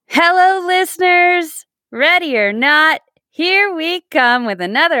Hello, listeners. Ready or not, here we come with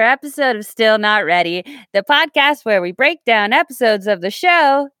another episode of Still Not Ready, the podcast where we break down episodes of the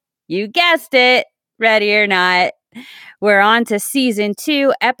show. You guessed it, Ready or Not. We're on to season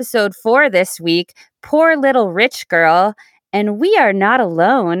 2, episode 4 this week, Poor Little Rich Girl, and we are not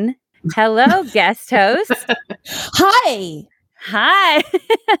alone. Hello, guest host. Hi. Hi.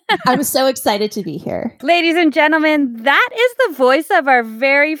 I'm so excited to be here. Ladies and gentlemen, that is the voice of our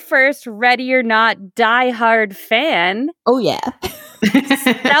very first Ready or Not diehard fan. Oh, yeah.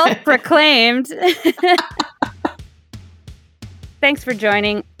 Self-proclaimed. Thanks for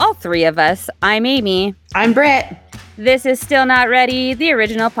joining, all three of us. I'm Amy. I'm Britt. This is Still Not Ready, the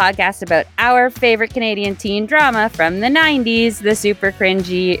original podcast about our favorite Canadian teen drama from the 90s, the super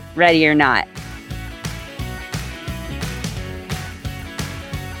cringy Ready or Not.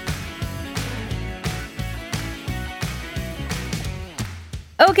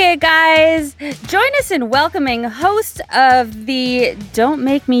 Okay, guys, join us in welcoming host of the Don't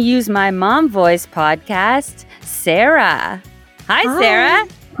Make Me Use My Mom Voice podcast, Sarah. Hi, Sarah.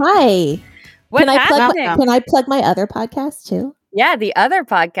 Hi. What's happening? Can I plug my other podcast too? Yeah, the other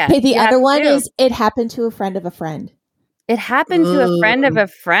podcast. Okay, the other one is It Happened to a Friend of a Friend. It happened to a friend of a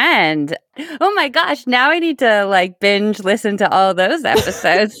friend. Oh my gosh, now I need to binge listen to all those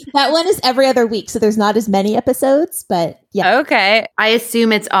episodes. That one is every other week, so there's not as many episodes, but yeah. Okay. I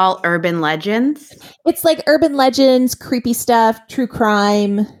assume it's all urban legends. It's like urban legends, creepy stuff, true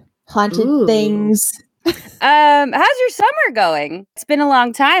crime, haunted things. How's your summer going? It's been a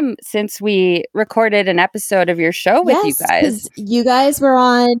long time since we recorded an episode of your show with you guys. You guys were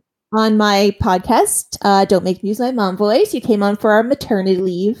on my podcast, Don't Make Me Use My Mom Voice. You came on for our maternity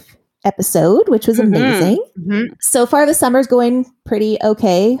leave episode, which was amazing. Mm-hmm. So far, the summer's going pretty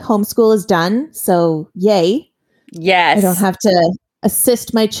okay. Homeschool is done, so yay. Yes. I don't have to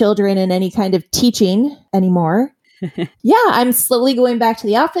assist my children in any kind of teaching anymore. Yeah, I'm slowly going back to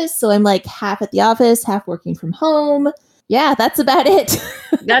the office, so I'm like half at the office, half working from home. Yeah, that's about it.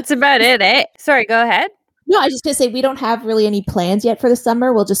 That's about it, eh? Sorry, go ahead. No, I was just going to say we don't have really any plans yet for the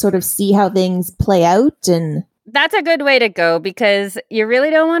summer. We'll just sort of see how things play out. And that's a good way to go because you really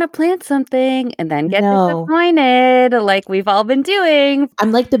don't want to plan something and then get disappointed like we've all been doing.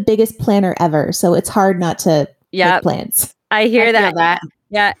 I'm like the biggest planner ever, so it's hard not to make plans. I hear that.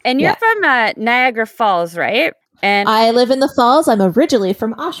 Yeah, and you're from Niagara Falls, right? And I live in the Falls. I'm originally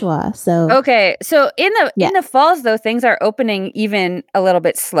from Oshawa, so okay. So in the Falls, though, things are opening even a little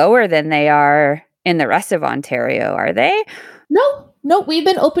bit slower than they are in the rest of Ontario, are they? No, we've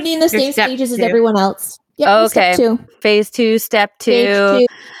been opening the same stages as everyone else. Yep, okay. Step 2. Phase 2, step 2. Yeah,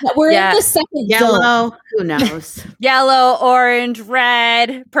 we're in the second yellow. zone. Who knows? Yellow, orange,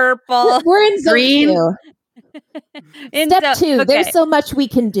 red, purple. We're in zone green. 2. Step 2. Okay. There's so much we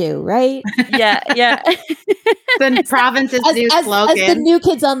can do, right? Yeah. The province's new slogan. As the new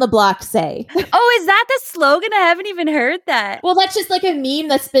kids on the block say. Oh, is that the slogan? I haven't even heard that. Well, that's just like a meme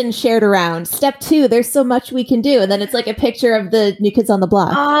that's been shared around. Step 2, there's so much we can do. And then it's like a picture of the new kids on the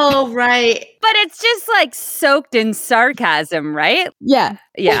block. Oh, right. But it's just like soaked in sarcasm, right? Yeah.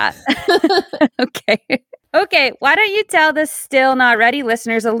 Yeah. Okay, why don't you tell the Still Not Ready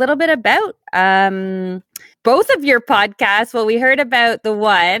listeners a little bit about both of your podcasts? Well, we heard about the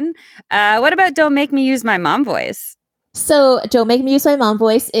one. What about Don't Make Me Use My Mom Voice? So Don't Make Me Use My Mom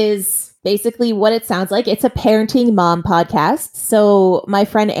Voice is basically what it sounds like. It's a parenting mom podcast. So my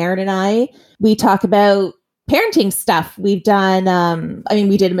friend Erin and I, we talk about parenting stuff. We've done,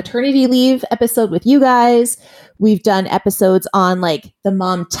 we did a maternity leave episode with you guys. We've done episodes on like the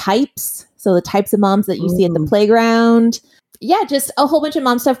mom types. So the types of moms that you see at the playground. Yeah, just a whole bunch of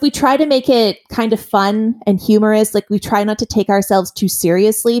mom stuff. We try to make it kind of fun and humorous. Like we try not to take ourselves too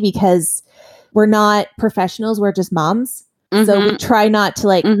seriously because we're not professionals. We're just moms. Mm-hmm. So we try not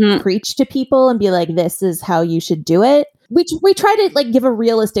to preach to people and be like, this is how you should do it. We try to give a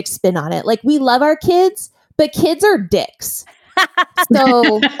realistic spin on it. Like we love our kids, but kids are dicks.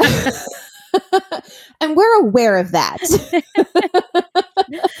 So... and we're aware of that.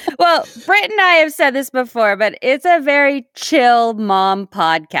 Well, Britt and I have said this before, but it's a very chill mom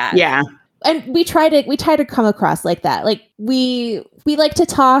podcast. Yeah. And we try to come across like that. Like we like to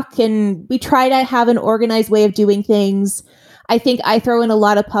talk and we try to have an organized way of doing things. I think I throw in a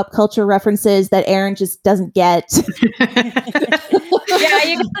lot of pop culture references that Erin just doesn't get. Yeah,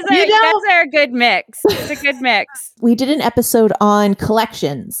 you guys are a good mix. It's a good mix. We did an episode on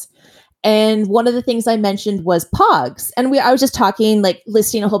collections. And one of the things I mentioned was Pogs. And I was just talking,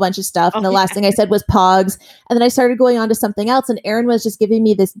 listing a whole bunch of stuff. And the last thing I said was Pogs. And then I started going on to something else. And Erin was just giving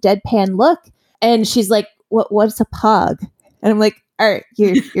me this deadpan look. And she's like, what's a Pog? And I'm like, All right,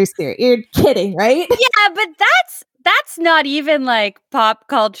 you're serious. You're kidding, right? Yeah, but that's not even like pop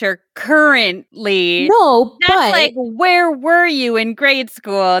culture currently. No, That's but like, where were you in grade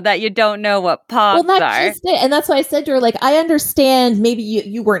school that you don't know what pogs that's are? just it. And that's why I said to her, like, I understand maybe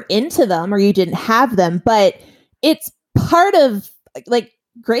you weren't into them or you didn't have them, but it's part of like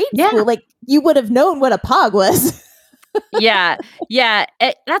grade school. Like, you would have known what a pog was. Yeah.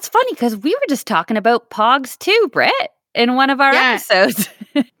 That's funny because we were just talking about pogs too, Britt, in one of our episodes.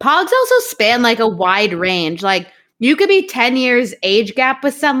 Pogs also span like a wide range. Like, you could be 10 years age gap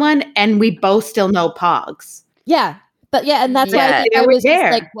with someone and we both still know pogs. Yeah. But yeah, and that's why I was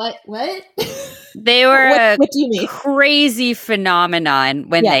just like, what? They were what do you mean? Crazy phenomenon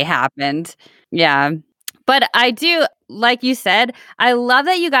when they happened. Yeah. But I do, like you said, I love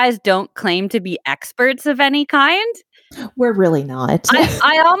that you guys don't claim to be experts of any kind. We're really not.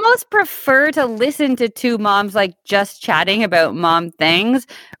 I almost prefer to listen to two moms like just chatting about mom things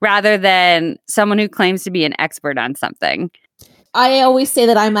rather than someone who claims to be an expert on something. I always say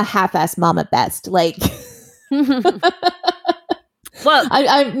that I'm a half-ass mom at best. Like, well,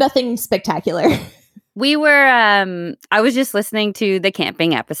 I'm nothing spectacular. We were, I was just listening to the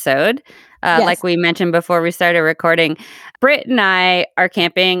camping episode, like we mentioned before we started recording. Britt and I are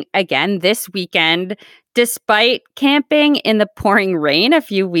camping again this weekend, despite camping in the pouring rain a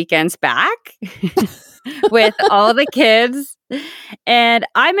few weekends back with all the kids. And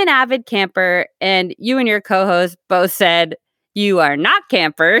I'm an avid camper, and you and your co-host both said you are not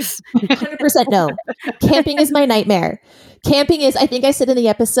campers. 100% no. Camping is my nightmare. Camping is, I think I said in the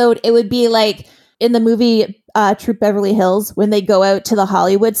episode, it would be like in the movie Troop Beverly Hills when they go out to the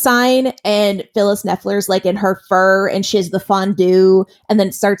Hollywood sign and Phyllis Neffler's like in her fur and she has the fondue and then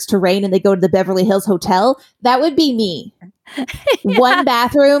it starts to rain and they go to the Beverly Hills Hotel. That would be me. One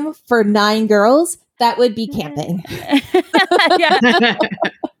bathroom for 9 girls. That would be camping.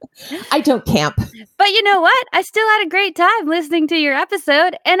 I don't camp. But you know what? I still had a great time listening to your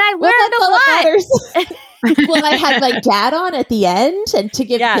episode and I learned a lot. Well, I had my dad on at the end and to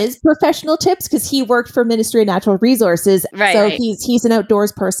give his professional tips because he worked for Ministry of Natural Resources. So he's an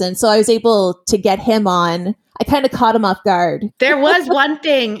outdoors person. So I was able to get him on. I kind of caught him off guard. There was one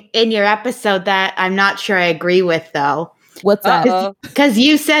thing in your episode that I'm not sure I agree with, though. What's that? Because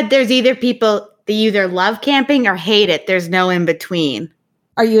you said there's either people that either love camping or hate it. There's no in between.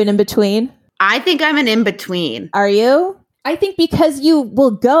 Are you an in between? I think I'm an in between. Are you? I think because you will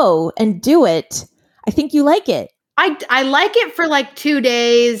go and do it, I think you like it. I like it for like 2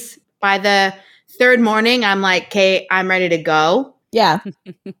 days. By the third morning, I'm like, okay, I'm ready to go. Yeah.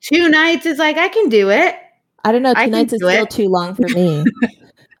 2 nights is like, I can do it. I don't know. 2 nights is still too long for me.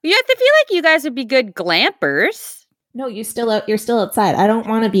 You have to feel like you guys would be good glampers. No, you're still outside. I don't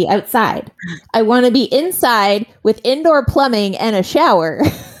want to be outside. I want to be inside with indoor plumbing and a shower.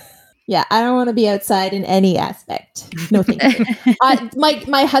 Yeah, I don't want to be outside in any aspect. No, thank you.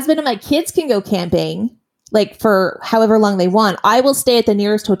 My husband and my kids can go camping, like for however long they want. I will stay at the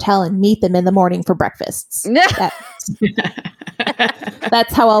nearest hotel and meet them in the morning for breakfasts.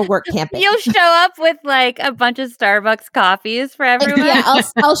 That's how I'll work camping. You'll show up with like a bunch of Starbucks coffees for everyone. Yeah,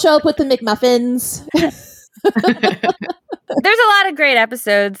 I'll show up with the McMuffins. There's a lot of great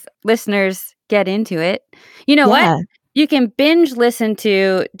episodes. Listeners, get into it. You know what? You can binge listen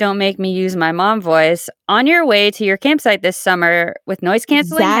to Don't Make Me Use My Mom Voice on your way to your campsite this summer with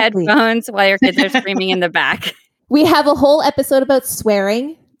noise-canceling headphones while your kids are screaming in the back. We have a whole episode about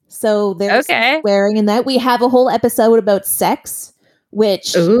swearing. So there's some swearing in that. We have a whole episode about sex,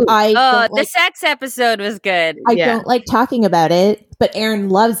 which the sex episode was good. I don't like talking about it, but Aaron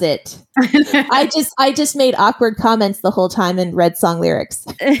loves it. I just made awkward comments the whole time and read song lyrics.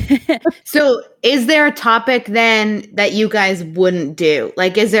 So is there a topic then that you guys wouldn't do?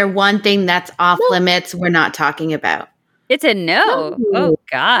 Like, is there one thing that's off limits we're not talking about? It's a no. Oh,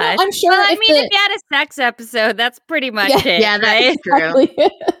 gosh. No, I'm sure. Well, if you had a sex episode, that's pretty much it. Yeah, that's true.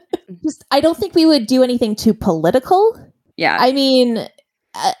 Exactly. I don't think we would do anything too political. Yeah. I mean,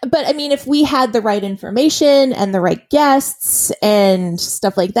 if we had the right information and the right guests and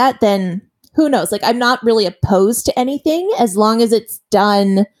stuff like that, then who knows? Like, I'm not really opposed to anything as long as it's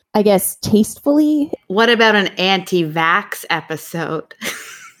done, I guess, tastefully. What about an anti-vax episode?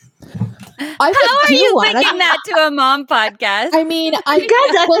 How are you linking that to a mom podcast? I mean,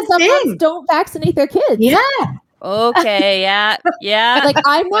 some moms don't vaccinate their kids. Yeah. Okay, yeah. Like,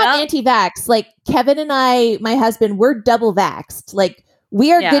 I'm not anti-vax. Like, Kevin and I, my husband, we're double vaxxed. Like,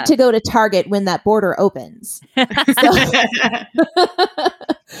 we are good to go to Target when that border opens. I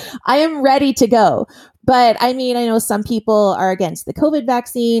am ready to go. But I mean, I know some people are against the COVID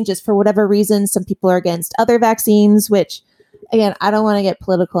vaccine just for whatever reason. Some people are against other vaccines, which Again, I don't want to get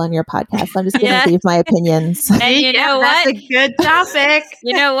political on your podcast. I'm just going to leave my opinions. And you know what? That's a good topic.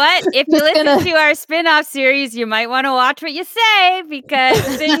 You know what? If you listen to our spin-off series, you might want to watch what you say because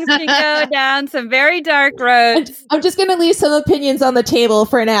things can go down some very dark roads. I'm just going to leave some opinions on the table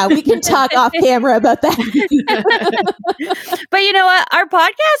for now. We can talk off camera about that. But you know what? Our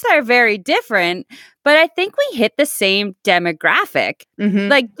podcasts are very different, but I think we hit the same demographic. Mhm.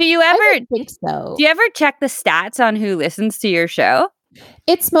 Like, do you I ever don't think so. do you ever check the stats on who listens to your show?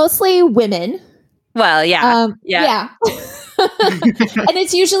 It's mostly women. Well, yeah. Yeah. And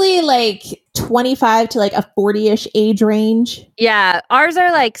it's usually like 25 to like a 40-ish age range. Yeah. Ours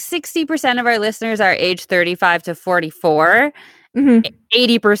are like 60% of our listeners are age 35 to 44, Mm-hmm.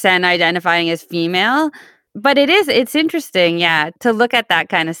 80% identifying as female. But it's interesting, to look at that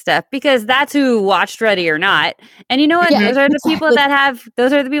kind of stuff because that's who watched Ready or Not. And you know what? Yeah, those are the people that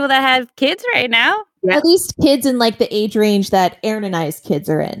have kids right now. Yeah. At least kids in like the age range that Aaron and I's kids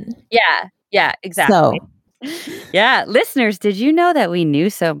are in. Yeah, exactly. So, Yeah, listeners, did you know that we knew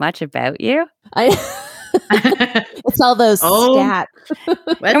so much about you? it's all those stats. Let's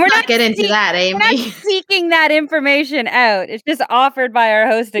And we're not not get into that, We're not Amy. seeking that information out. It's just offered by our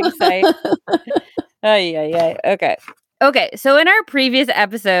hosting site. Okay. Okay, so in our previous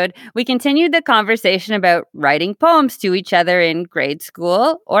episode, we continued the conversation about writing poems to each other in grade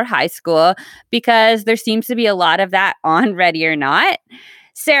school or high school because there seems to be a lot of that on Ready or Not.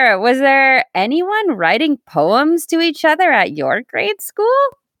 Sarah, was there anyone writing poems to each other at your grade school?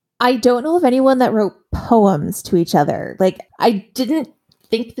 I don't know of anyone that wrote poems to each other. Like, I didn't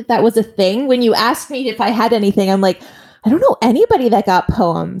think that was a thing. When you asked me if I had anything, I'm like, I don't know anybody that got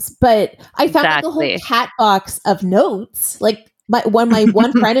poems, but I found like a whole cat box of notes. Like my one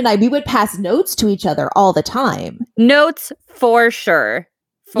friend and I, we would pass notes to each other all the time. Notes for sure.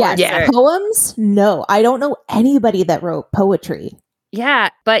 Yeah. Poems? No, I don't know anybody that wrote poetry. Yeah,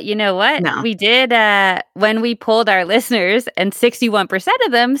 but you know what? No. We did when we polled our listeners, and 61%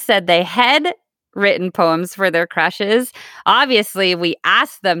 of them said they had written poems for their crushes. Obviously, we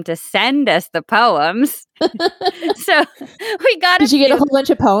asked them to send us the poems. So we got Did you get a whole bunch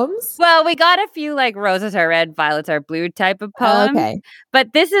of poems? Well, we got a few like roses are red, violets are blue type of poems. Okay.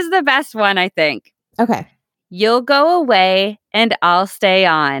 But this is the best one, I think. Okay. You'll go away and I'll stay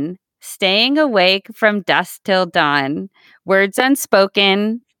on, staying awake from dusk till dawn, words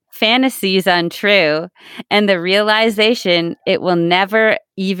unspoken, fantasies untrue, and the realization it will never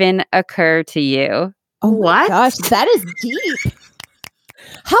even occur to you. Oh What? my gosh, that is deep.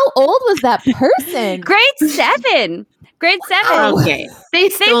 How old was that person? Grade 7. Grade 7. Okay. They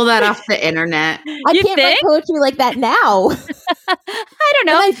stole that off the internet. I You can't write think? poetry like that now. I don't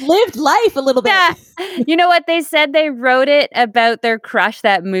know. And I've lived life a little bit. Yeah. You know what? They said they wrote it about their crush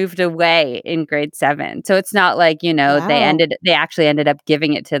that moved away in grade 7. So it's not like, you know, Wow. they actually ended up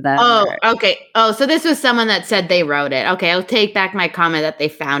giving it to them. Oh, or- okay. Oh, so this was someone that said they wrote it. Okay, I'll take back my comment that they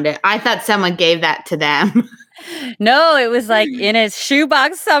found it. I thought someone gave that to them. No, it was like in his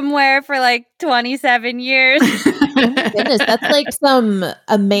shoebox somewhere for like 27 years. Goodness, that's like some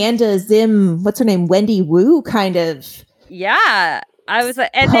Amanda Zim, what's her name? Wendy Wu kind of. Yeah. I was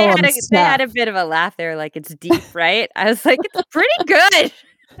like, and Poem they had a stuff. bit of a laugh. They were like, it's deep, right? I was like, it's pretty good.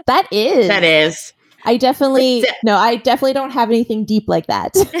 That is. That is. I definitely don't have anything deep like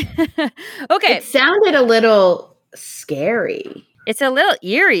that. Okay. It sounded a little scary. It's a little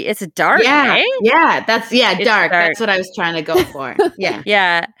eerie. It's dark, Yeah. right? Yeah. It's Dark. dark. That's what I was trying to go for. Yeah.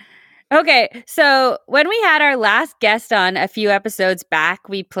 Yeah. Okay. So when we had our last guest on a few episodes back,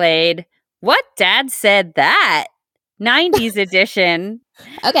 we played What Dad Said That 90s edition.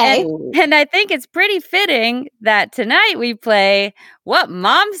 Okay. And I think it's pretty fitting that tonight we play What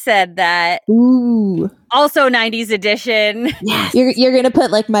Mom Said That, Ooh. also 90s edition. Yes. You're gonna put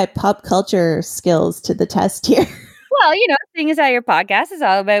like my pop culture skills to the test here. Well, you know, seeing as how your podcast is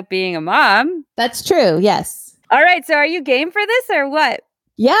all about being a mom. That's true. Yes. All right. So are you game for this or what?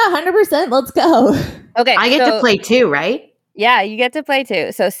 Yeah, 100%. Let's go. Okay. I get to play too, right? Yeah, you get to play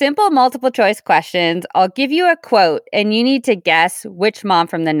too. So simple multiple choice questions. I'll give you a quote and you need to guess which mom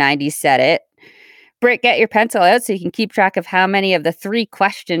from the 90s said it. Britt, get your pencil out so you can keep track of how many of the 3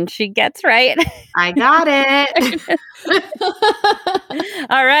 questions she gets right. I got it.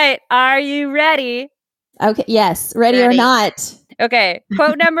 All right. Are you ready? Okay. Yes. Ready or Ready. not. Okay.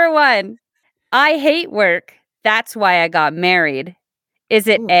 Quote number 1. I hate work. That's why I got married. Is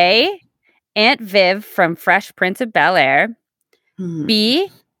it Ooh. A, Aunt Viv from Fresh Prince of Bel-Air, Hmm. B,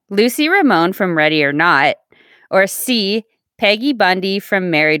 Lucy Ramone from Ready or Not, or C, Peggy Bundy from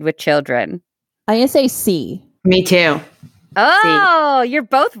Married with Children? I'm gonna say C. Me too. Oh, you're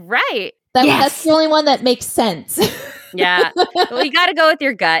both right. Yes. That's the only one that makes sense. Yeah. Well, you got to go with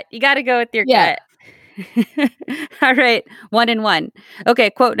your gut. Yeah. Gut. All right. 1 and 1. Okay.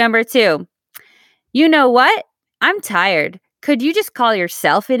 Quote number 2. You know what? I'm tired. Could you just call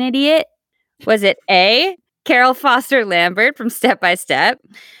yourself an idiot? Was it A, Carol Foster Lambert from Step by Step,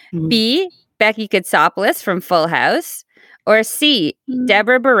 B, Becky Katsopoulos from Full House, or C,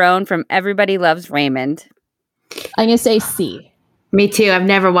 Deborah Barone from Everybody Loves Raymond? I'm going to say C. Me too. I've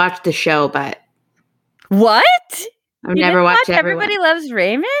never watched the show, but What? I've You never didn't watched watch Everybody Loves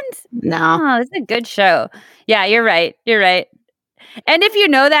Raymond? No. Oh, it's a good show. Yeah, you're right. And if you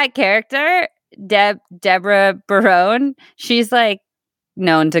know that character, Deborah Barone, she's like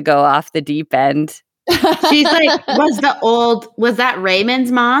known to go off the deep end. She's like, was that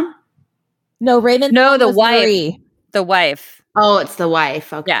Raymond's mom? No, Raymond's No, mom the was wife. Marie. The wife. Oh, it's the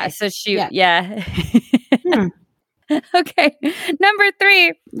wife. Okay. Yeah, so she, Yeah. yeah. Okay, number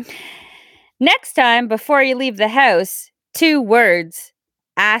 3. Next time before you leave the house, 2 words.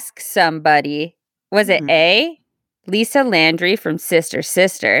 Ask somebody. Was it A, Lisa Landry from Sister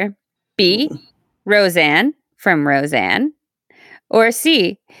Sister, B, Roseanne from Roseanne, or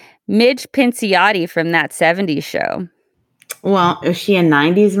C, Midge Pinciotti from That 70s Show? Well, is she a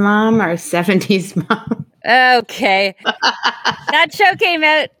 90s mom or a 70s mom? Okay. That show came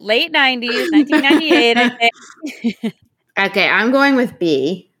out late 90s, 1998, I think. Okay, I'm going with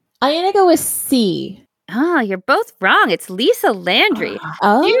B. I'm going to go with C. Oh, you're both wrong. It's Lisa Landry.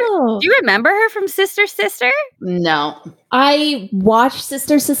 Oh. Do you remember her from Sister Sister? No. I watched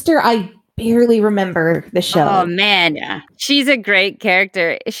Sister Sister. I barely remember the show. Oh, man. Yeah. She's a great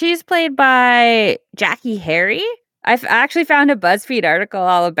character. She's played by Jackie Harry. I've actually found a BuzzFeed article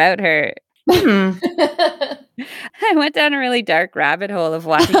all about her. I went down a really dark rabbit hole of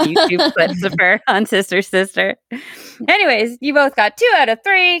watching YouTube clips of her on Sister Sister. Anyways, you both got 2 out of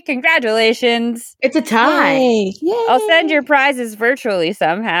 3. Congratulations. It's a tie. Yay. Yay. I'll send your prizes virtually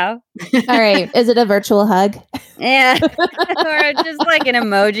somehow. All right. Is it a virtual hug? Yeah. Or just like an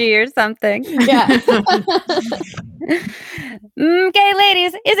emoji or something. Yeah. Okay,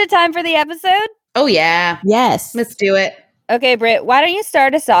 ladies, is it time for the episode? Oh, yeah. Yes. Let's do it. Okay, Britt, why don't you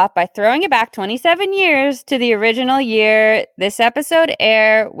start us off by throwing it back 27 years to the original year this episode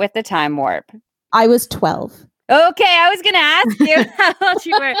aired with the time warp? I was 12. Okay, I was going to ask you how old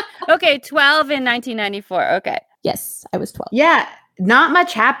you were. Okay, 12 in 1994. Okay. Yes, I was 12. Yeah, not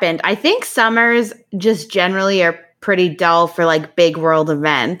much happened. I think summers just generally are pretty dull for like big world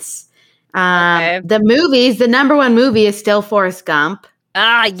events. Okay. The movies, the number 1 movie is still Forrest Gump.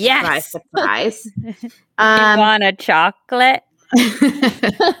 Ah, yes. Surprise. You want a chocolate?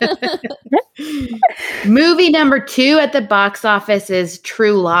 Movie number 2 at the box office is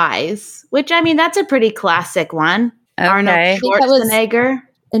True Lies, which I mean, that's a pretty classic one. Okay. Arnold think that was- Schwarzenegger.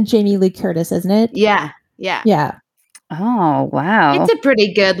 And Jamie Lee Curtis, isn't it? Yeah. Yeah. Oh, wow. It's a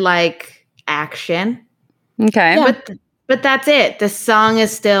pretty good like action. Okay. Yeah. But that's it. The song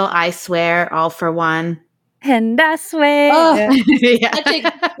is still I Swear, All for One. And I swear Oh, Yeah. such a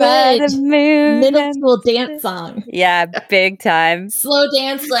by the good moon middle and- school dance song. Yeah, big time. Slow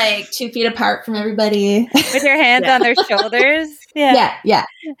dance, like 2 feet apart from everybody. With your hands Yeah. on their shoulders. Yeah. Yeah.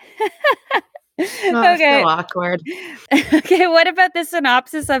 Oh, Okay. so awkward. Okay, what about the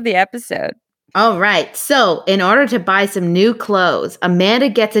synopsis of the episode? All right. So, in order to buy some new clothes, Amanda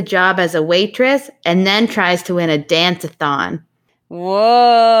gets a job as a waitress and then tries to win a dance-a-thon.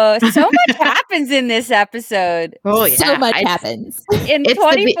 Whoa, so much happens in this episode. Oh, So much happens. In It's the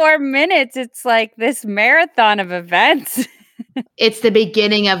 24 minutes, it's like this marathon of events. It's the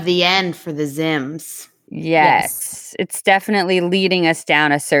beginning of the end for the Zims. Yes, it's definitely leading us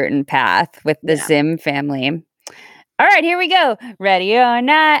down a certain path with the Yeah. Zim family. All right, here we go. Ready or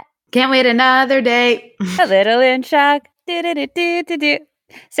not, Can't wait another day. a little in shock. Do-do-do-do-do-do.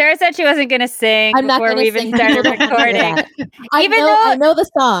 Sarah said she wasn't going to sing I'm not before going we to even sing. started You're gonna hear recording. that. I Even know, though- I know the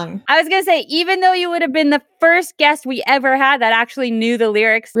song. I was going to say, even though you would have been the first guest we ever had that actually knew the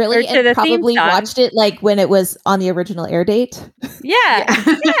lyrics Really? or to And the probably theme song. watched it like when it was on the original air date. Yeah.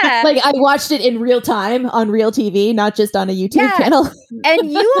 Yeah. Like I watched it in real time on real TV, not just on a YouTube Yeah. channel.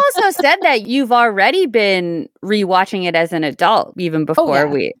 And you also said that you've already been rewatching it as an adult, even before yeah.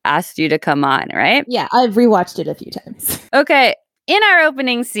 we asked you to come on, right? Yeah, I've rewatched it a few times. Okay. In our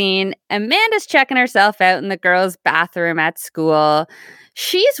opening scene, Amanda's checking herself out in the girls' bathroom at school.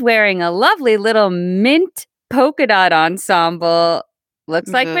 She's wearing a lovely little mint polka dot ensemble.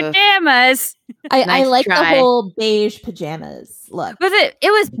 Looks like Ugh. pajamas. I Nice like the try. whole beige pajamas look. Was it? It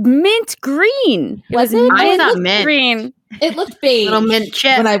was mint green. Was it? I mint thought mint. green. It looked beige Little mint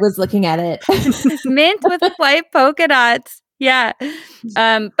chip. when I was looking at it. Mint with white polka dots. Yeah.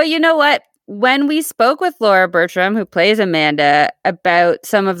 But you know what? when we spoke with Laura Bertram, who plays Amanda, about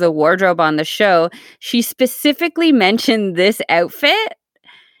some of the wardrobe on the show, she specifically mentioned this outfit,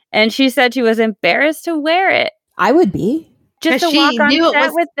 and she said she was embarrassed to wear it. I would be. Just to she walk on knew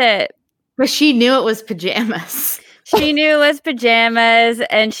set with it. But she knew it was pajamas. She knew it was pajamas,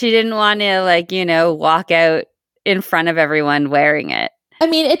 and she didn't want to, walk out in front of everyone wearing it. I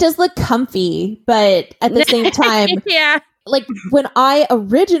mean, it does look comfy, but at the same time, yeah. Like when I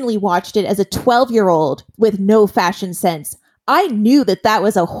originally watched it as a 12-year-old with no fashion sense, I knew that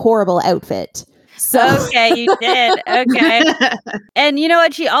was a horrible outfit. So okay, you did. Okay. And you know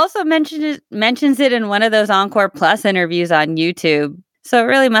what? She also mentions it in one of those Encore Plus interviews on YouTube. So it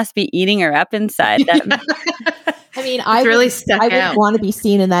really must be eating her up inside. I mean, I wouldn't want to be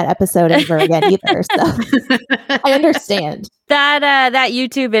seen in that episode ever again either. So I understand. That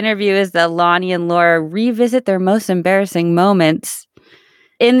YouTube interview is the Lonnie and Laura revisit their most embarrassing moments.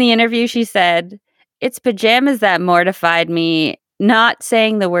 In the interview, she said, "It's pajamas that mortified me, not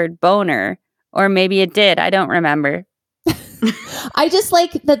saying the word boner. Or maybe it did. I don't remember." I just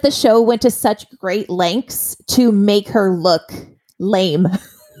like that the show went to such great lengths to make her look lame.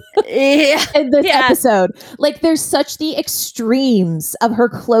 In this episode. Like there's such the extremes of her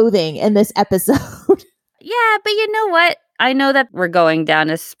clothing in this episode. Yeah, but you know what? I know that we're going down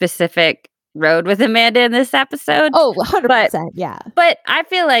a specific road with Amanda in this episode. Oh, 100%, yeah. But I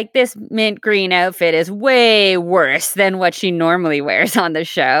feel like this mint green outfit is way worse than what she normally wears on the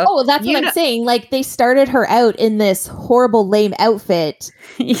show. Oh, that's what I'm saying. Like, they started her out in this horrible, lame outfit.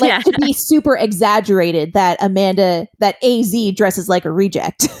 Like, to be super exaggerated that AZ dresses like a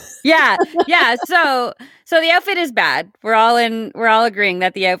reject. Yeah. So the outfit is bad. We're all agreeing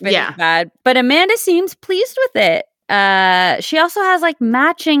that the outfit is bad. But Amanda seems pleased with it. She also has like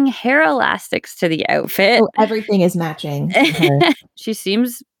matching hair elastics to the outfit. Oh, everything is matching. She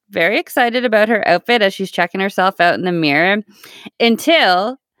seems very excited about her outfit as she's checking herself out in the mirror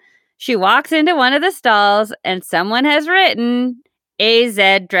until she walks into one of the stalls and someone has written,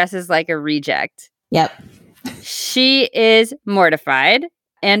 "AZ dresses like a reject." Yep. She is mortified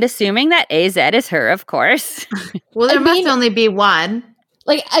and assuming that AZ is her, of course. Well, there must only be one.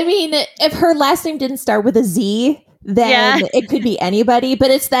 Like, I mean, if her last name didn't start with a Z, then it could be anybody,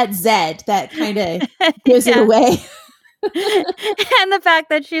 but it's that Z that kind of gives it away. And the fact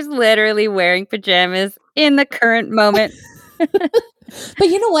that she's literally wearing pajamas in the current moment. But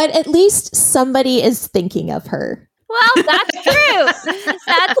you know what? At least somebody is thinking of her. Well, that's true.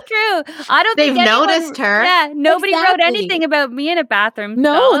 That's true. I don't think they've noticed her. Yeah, nobody wrote anything about me in a bathroom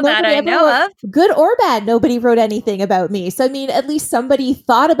stall that I know of. Good or bad, nobody wrote anything about me. So, I mean, at least somebody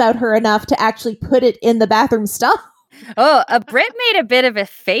thought about her enough to actually put it in the bathroom stall. Oh, Britt made a bit of a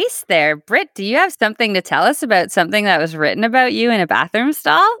face there. Britt, do you have something to tell us about something that was written about you in a bathroom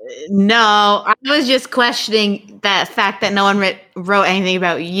stall? No, I was just questioning that fact that no one wrote anything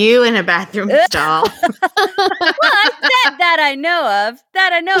about you in a bathroom stall. Well, I said that I know of.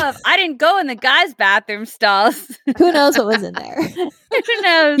 I didn't go in the guys' bathroom stalls. Who knows what was in there? Who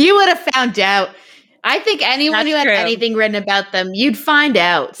knows? You would have found out. I think anyone who had anything written about them, you'd find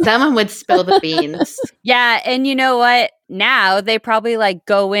out. Someone would spill the beans. Yeah, and you know what? Now they probably like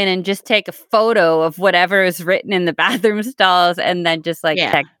go in and just take a photo of whatever is written in the bathroom stalls and then just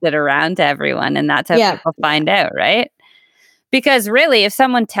text it around to everyone, and that's how people find out, right? Because really, if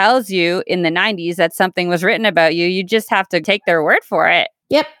someone tells you in the 90s that something was written about you, you just have to take their word for it.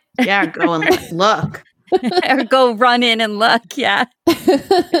 Yep. Yeah, go and look. Or go run in and look, yeah.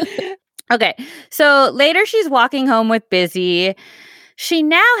 Okay, so later she's walking home with Busy. She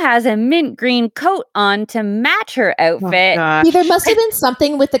now has a mint green coat on to match her outfit. See, there must have been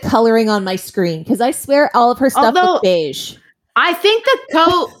something with the coloring on my screen because I swear all of her stuff was beige. I think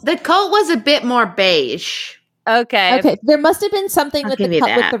the coat was a bit more beige. Okay. There must have been something with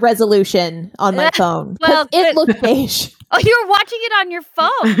the resolution on my phone. Well, it looked beige. Oh, you were watching it on your phone.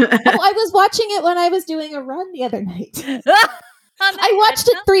 I was watching it when I was doing a run the other night. I watched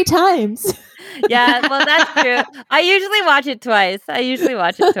it 3 times. Yeah, well, that's true. I usually watch it twice.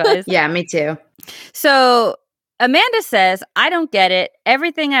 Yeah, me too. So Amanda says, "I don't get it.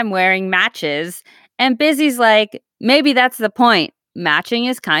 Everything I'm wearing matches." And Busy's like, "Maybe that's the point. Matching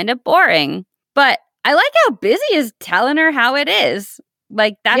is kind of boring." But I like how Busy is telling her how it is.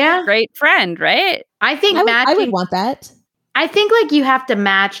 Like, that's a great friend, right? I think I would want that. I think you have to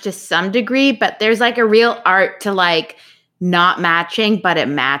match to some degree, but there's a real art to not matching, but it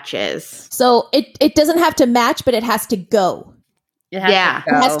matches. So it doesn't have to match, but it has to go. It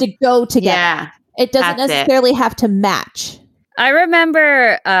has to go together. Yeah. It doesn't necessarily have to match. I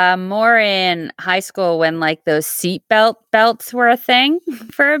remember more in high school when those seatbelt belts were a thing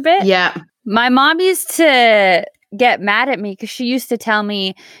for a bit. Yeah. My mom used to get mad at me because she used to tell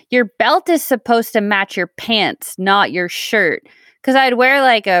me your belt is supposed to match your pants, not your shirt. Because I'd wear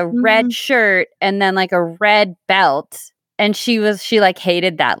like a red shirt and then like a red belt. And she like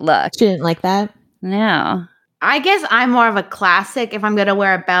hated that look. She didn't like that? No. I guess I'm more of a classic. If I'm going to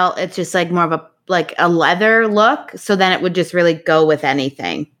wear a belt, it's just like more of a leather look. So then it would just really go with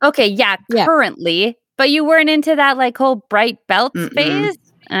anything. Okay, yeah, currently. But you weren't into that like whole bright belt phase?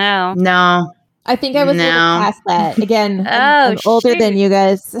 Oh. No. I think I was a little past that. Again, I'm older than you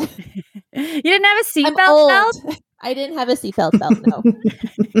guys. You didn't have a seatbelt belt? I didn't have a seatbelt belt,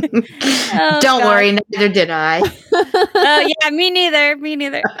 no. Don't worry, neither did I. Oh, yeah, me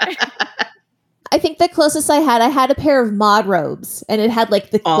neither. I think the closest I had a pair of mod robes, and it had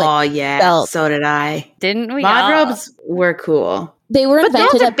like the belt. So did I. Didn't we? Mod robes were cool. They were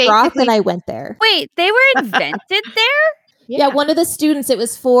invented at Brock, and I went there. Wait, they were invented there? Yeah, one of the students, it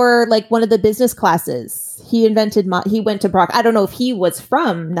was for like one of the business classes. He invented he went to Brock. I don't know if he was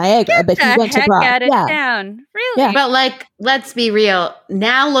from Niagara, but he went to Brock. Out of town. Really? Yeah. But like, let's be real.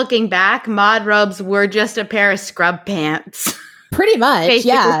 Now looking back, mod robes were just a pair of scrub pants. Pretty much,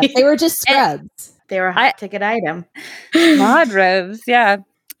 basically. Yeah. They were just scrubs. They were a hot ticket item. Mod robes, yeah.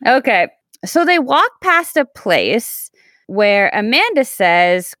 Okay. So they walk past a place where Amanda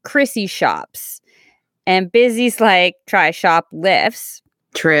says Chrissy shops. And Busy's like, try shoplifts.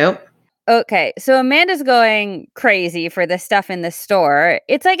 True. Okay, so Amanda's going crazy for the stuff in the store.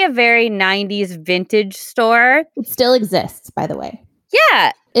 It's like a very 90s vintage store. It still exists, by the way.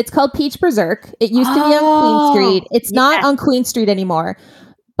 Yeah. It's called Peach Berserk. It used to be on Queen Street. It's not on Queen Street anymore.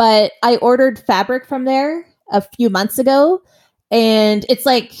 But I ordered fabric from there a few months ago. And it's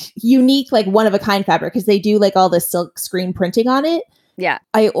like unique, like one of a kind fabric because they do like all the silk screen printing on it. Yeah.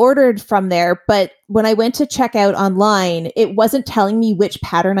 I ordered from there, but when I went to check out online, it wasn't telling me which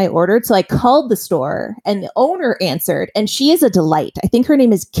pattern I ordered. So I called the store and the owner answered, and she is a delight. I think her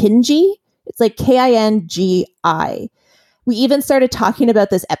name is Kingi. It's like Kingi. We even started talking about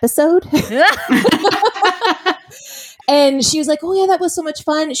this episode. And she was like, oh yeah, that was so much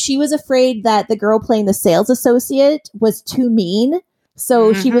fun. She was afraid that the girl playing the sales associate was too mean.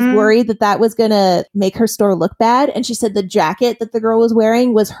 So she was worried that was going to make her store look bad. And she said the jacket that the girl was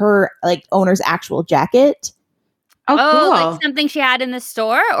wearing was her like owner's actual jacket. Oh, cool. Like something she had in the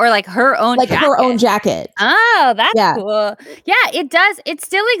store or like her own jacket? Like her own jacket. Oh, that's cool. Yeah, it does. It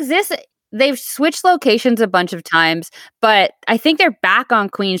still exists. They've switched locations a bunch of times, but I think they're back on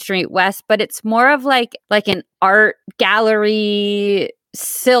Queen Street West, but it's more of like an art gallery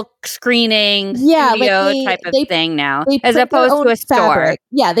silk screening studio type of thing now, as opposed to a store.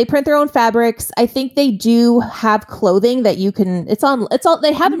 Yeah, they print their own fabrics. I think they do have clothing that you can. It's all.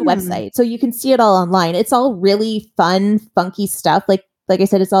 They have a website, so you can see it all online. It's all really fun, funky stuff. Like I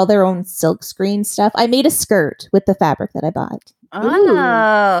said, it's all their own silk screen stuff. I made a skirt with the fabric that I bought.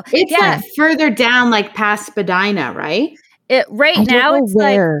 Oh, it's like further down, like past Spadina, right? It's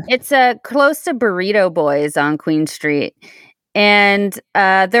close to Burrito Boys on Queen Street. And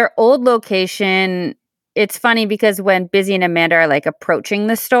their old location, it's funny because when Busy and Amanda are like approaching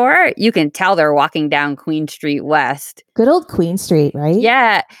the store, you can tell they're walking down Queen Street West. Good old Queen Street, right?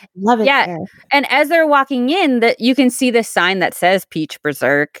 Yeah. Love it. Yeah. There. And as they're walking in, you can see the sign that says Peach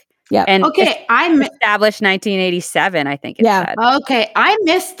Berserk. Yeah. And I'm established 1987, I think it said. Okay. I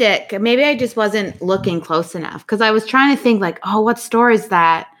missed it. Maybe I just wasn't looking close enough because I was trying to think like, oh, what store is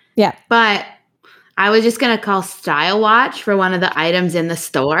that? Yeah. But I was just going to call Style Watch for one of the items in the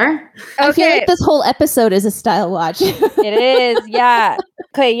store. Okay. I feel like this whole episode is a Style Watch. It is. Yeah.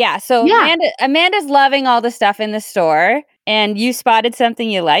 Okay. Yeah. So Amanda's loving all the stuff in the store, and you spotted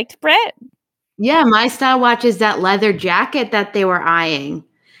something you liked, Brett? Yeah. My Style Watch is that leather jacket that they were eyeing.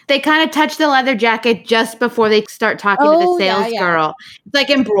 They kind of touch the leather jacket just before they start talking to the sales girl. It's like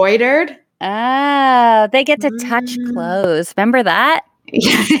embroidered. Oh, they get to touch clothes. Remember that?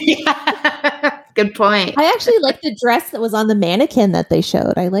 Yeah. Good point. I actually liked the dress that was on the mannequin that they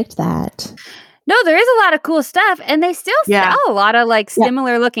showed. I liked that. No, there is a lot of cool stuff, and they still sell a lot of like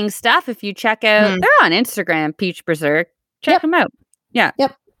similar looking stuff. If you check out, they're on Instagram, Peach Berserk. Check them out. Yeah.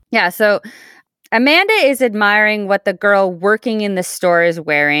 Yep. Yeah. So Amanda is admiring what the girl working in the store is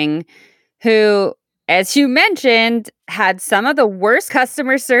wearing, who, as you mentioned, had some of the worst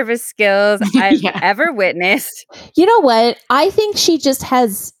customer service skills I've ever witnessed. You know what? I think she just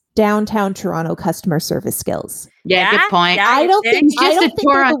has downtown Toronto customer service skills. Yeah, good point. I don't think she's just a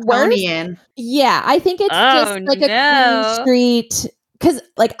Torontonian. Yeah, I think it's just like a Queen Street, because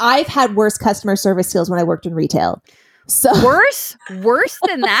like I've had worse customer service skills when I worked in retail. So worse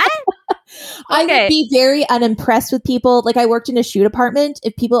than that? I would be very unimpressed with people. Like I worked in a shoe department.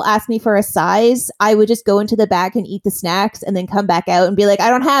 If people asked me for a size, I would just go into the back and eat the snacks and then come back out and be like, I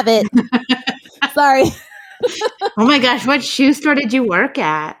don't have it. Sorry. Oh my gosh. What shoe store did you work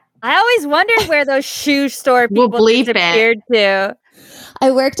at? I always wondered where those shoe store people disappeared to.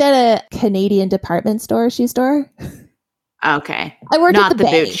 I worked at a Canadian department store, shoe store. Okay. I worked not at the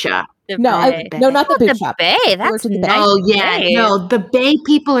boot shop. Not the boot shop. Bay. That's nice. Oh yeah, no, the Bay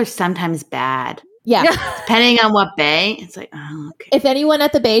people are sometimes bad. Yeah, depending on what Bay, it's like, oh, okay. If anyone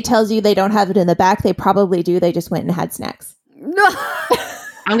at the Bay tells you they don't have it in the back, they probably do. They just went and had snacks. No,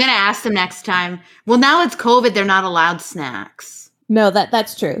 I'm gonna ask them next time. Well, now it's COVID; they're not allowed snacks. No,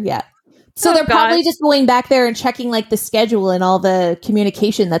 that's true. Yeah. So they're probably just going back there and checking like the schedule and all the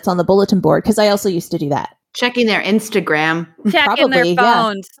communication that's on the bulletin board. Because I also used to do that. Checking their Instagram. Checking their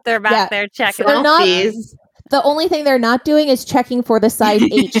phones. Yeah. They're back there checking. So the only thing they're not doing is checking for the size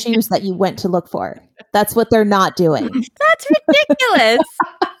 8 shoes that you went to look for. That's what they're not doing. That's ridiculous.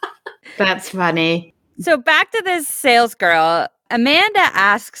 That's funny. So back to this sales girl. Amanda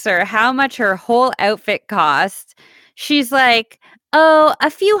asks her how much her whole outfit cost. She's like, oh, a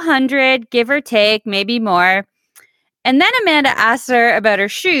few $100, give or take, maybe more. And then Amanda asks her about her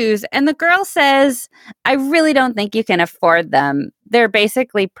shoes, and the girl says, I really don't think you can afford them. They're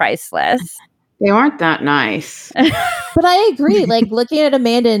basically priceless. They aren't that nice. But I agree. Like, looking at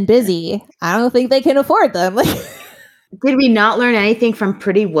Amanda and Busy, I don't think they can afford them. Did we not learn anything from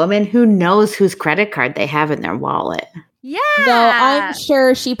Pretty Woman? Who knows whose credit card they have in their wallet? Yeah. No, I'm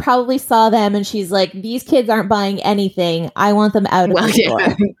sure she probably saw them and she's like, these kids aren't buying anything. I want them out of the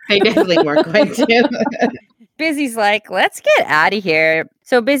store. They definitely weren't going to. Busy's like, let's get out of here.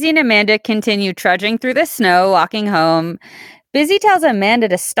 So Busy and Amanda continue trudging through the snow, walking home. Busy tells Amanda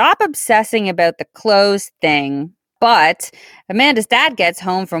to stop obsessing about the clothes thing. But Amanda's dad gets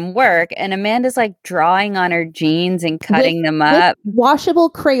home from work and Amanda's like drawing on her jeans and cutting them up. With washable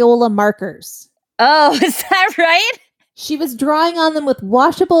Crayola markers. Oh, is that right? She was drawing on them with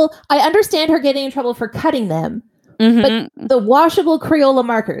washable. I understand her getting in trouble for cutting them, but the washable Crayola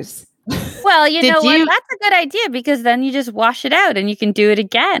markers. Well, you know what? That's a good idea because then you just wash it out and you can do it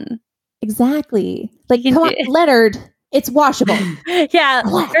again. Exactly. Like, come on, Leonard, it's washable. Yeah,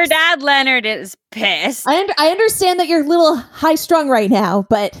 her dad, Leonard, is pissed. I understand that you're a little high strung right now,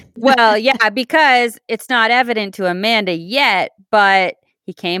 but. Well, yeah, because it's not evident to Amanda yet, but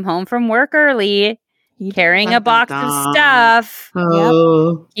he came home from work early. Carrying a box of stuff.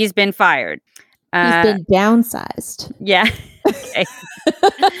 Oh. Yep. He's been fired. He's been downsized. Yeah. Okay.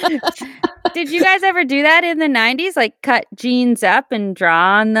 Did you guys ever do that in the 90s? Like cut jeans up and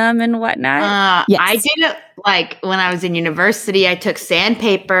draw on them and whatnot? Yes. I did it like when I was in university. I took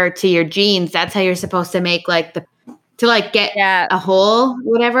sandpaper to your jeans. That's how you're supposed to make like get a hole,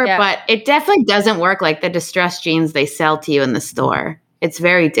 whatever. Yeah. But it definitely doesn't work like the distressed jeans they sell to you in the store. It's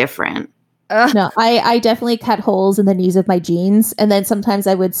very different. No, I definitely cut holes in the knees of my jeans, and then sometimes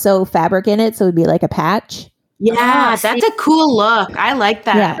I would sew fabric in it, so it would be like a patch. Yeah, that's a cool look. I like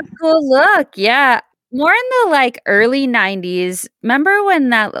that. Yeah. Cool look, yeah. More in the like early 90s. Remember when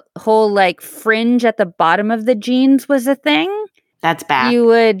that whole like fringe at the bottom of the jeans was a thing? That's bad. You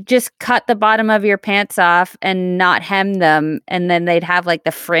would just cut the bottom of your pants off and not hem them, and then they'd have like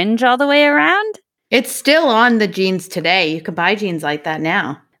the fringe all the way around. It's still on the jeans today. You can buy jeans like that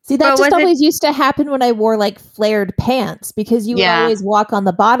now. See, that just always used to happen when I wore like flared pants because you would always walk on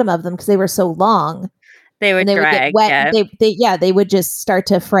the bottom of them because they were so long. They would get wet. They would just start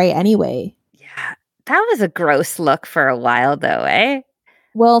to fray anyway. Yeah, that was a gross look for a while though, eh?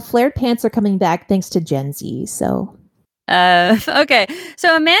 Well, flared pants are coming back thanks to Gen Z, so. Okay.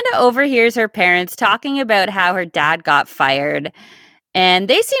 So Amanda overhears her parents talking about how her dad got fired, and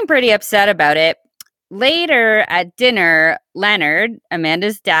they seem pretty upset about it. Later at dinner, Leonard,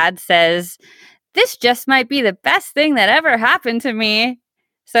 Amanda's dad, says, this just might be the best thing that ever happened to me.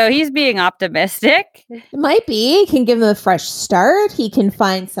 So he's being optimistic. It might be. He can give him a fresh start. He can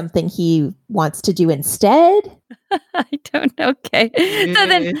find something he wants to do instead. I don't know. Okay.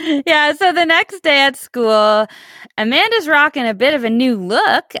 So the next day at school, Amanda's rocking a bit of a new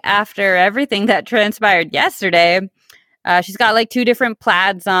look after everything that transpired yesterday. She's got like 2 different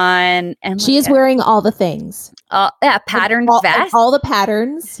plaids on, and she is wearing all the things. Patterned vest, all the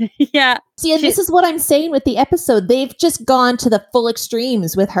patterns. Yeah. See, and this is what I'm saying with the episode. They've just gone to the full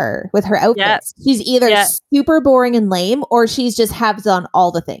extremes with her outfits. Yep. She's either super boring and lame, or she's just has on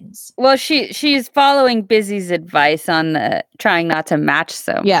all the things. Well, she's following Busy's advice on the trying not to match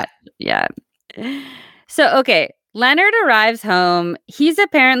so much. Yeah. So okay, Leonard arrives home. He's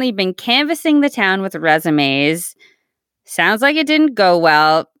apparently been canvassing the town with resumes. Sounds like it didn't go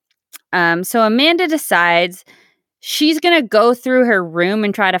well. So Amanda decides she's going to go through her room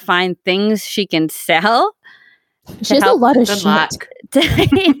and try to find things she can sell. She has a lot of shit.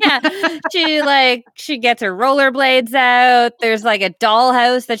 She gets her rollerblades out. There's like a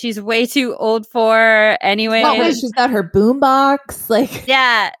dollhouse that she's way too old for anyway. She's got her boombox,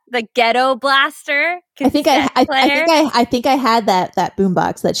 the ghetto blaster. I think I had that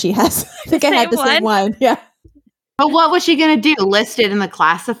boombox that she has. I think I had the same one. Yeah. But what was she gonna do? List it in the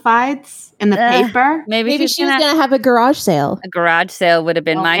classifieds in the paper? Maybe she was gonna have a garage sale. A garage sale would have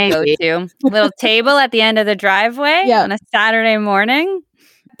been my go-to. Little table at the end of the driveway on a Saturday morning.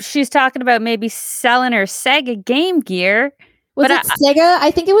 She's talking about maybe selling her Sega Game Gear. Was it Sega? I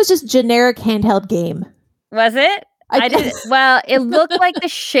think it was just generic handheld game. Was it? I did. Well, it looked like the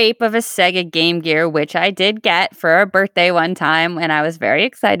shape of a Sega Game Gear, which I did get for a birthday one time, and I was very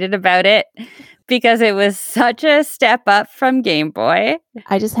excited about it because it was such a step up from Game Boy.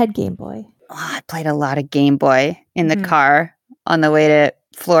 I just had Game Boy. Oh, I played a lot of Game Boy in the car on the way to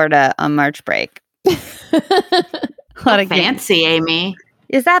Florida on March break. Fancy, Amy.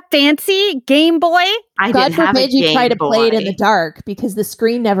 Is that fancy? Game Boy? God forbid you try to play it in the dark because the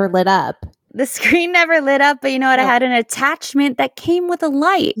screen never lit up. The screen never lit up, but you know what? I had an attachment that came with a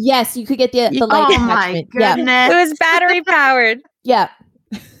light. Yes, you could get the light attachment. My goodness. Yeah. It was battery powered. Yeah.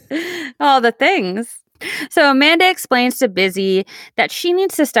 All the things. So Amanda explains to Busy that she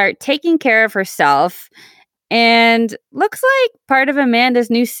needs to start taking care of herself. And looks like part of Amanda's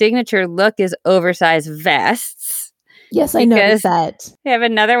new signature look is oversized vests. Yes, I noticed that. We have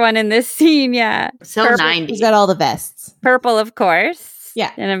another one in this scene, yeah. So Purple. 90s. She's got all the vests. Purple, of course.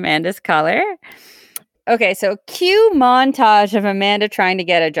 Yeah. In Amanda's color. Okay, so cue montage of Amanda trying to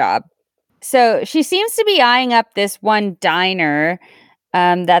get a job. So she seems to be eyeing up this one diner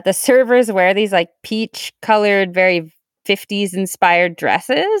that the servers wear these like peach colored, very 50s inspired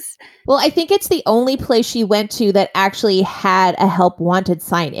dresses. Well, I think it's the only place she went to that actually had a help wanted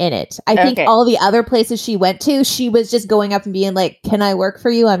sign in it. I think all the other places she went to, she was just going up and being like, "Can I work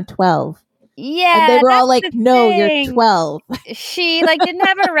for you? I'm 12." Yeah. And they were all like, "No, you're 12. She didn't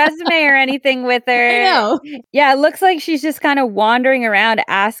have a resume or anything with her. I know. Yeah, it looks like she's just kind of wandering around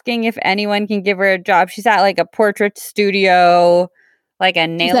asking if anyone can give her a job. She's at like a portrait studio, like a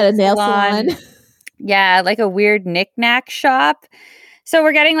nail salon. Yeah, like a weird knick-knack shop. So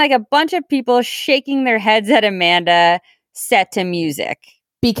we're getting like a bunch of people shaking their heads at Amanda set to music.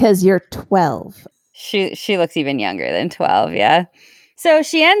 Because you're 12. She looks even younger than 12, yeah. So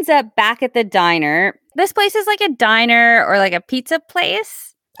she ends up back at the diner. This place is like a diner or like a pizza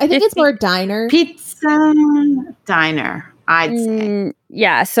place. I think it's more diner. Pizza diner, I'd say.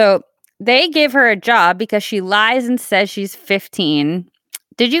 Yeah, so they give her a job because she lies and says she's 15.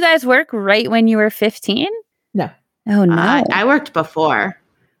 Did you guys work right when you were 15? No. Oh, no. I worked before.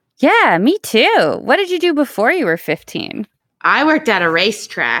 Yeah, me too. What did you do before you were 15? I worked at a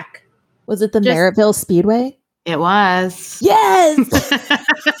racetrack. Was it the Merrittville Speedway? It was. Yes!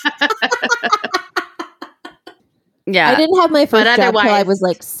 Yeah. I didn't have my first job until I was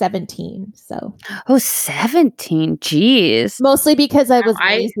like 17, so. Oh, 17. Jeez. Mostly because I was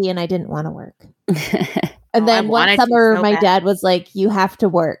lazy and I didn't want to work. And then one summer, my dad was like, "You have to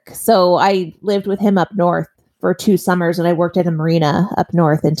work." So I lived with him up north for 2 summers, and I worked at a marina up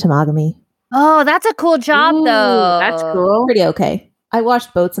north in Temagami. Oh, that's a cool job, though. That's cool. Pretty okay. I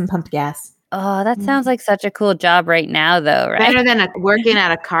washed boats and pumped gas. Oh, that sounds like such a cool job right now, though, right? Better than working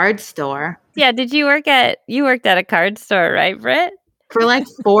at a card store. Yeah, you worked at a card store, right, Britt? For like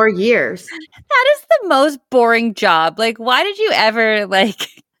 4 years. That is the most boring job. Like, why did you ever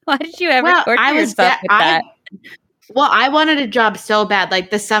torture yourself with that? Well, I wanted a job so bad. Like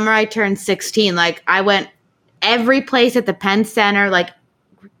the summer I turned 16, like I went every place at the Penn Center, like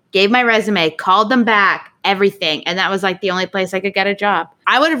gave my resume, called them back, everything. And that was like the only place I could get a job.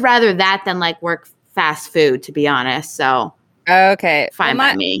 I would have rather that than like work fast food, to be honest. So, okay. Fine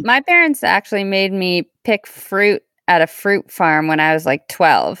by me. My parents actually made me pick fruit at a fruit farm when I was like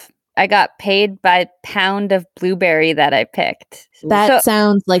 12. I got paid by pound of blueberry that I picked. That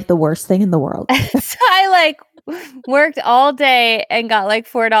sounds like the worst thing in the world. So I worked all day and got like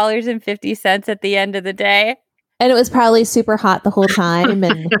 $4.50 at the end of the day. And it was probably super hot the whole time.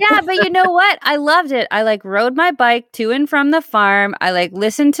 And yeah, but you know what? I loved it. I rode my bike to and from the farm. I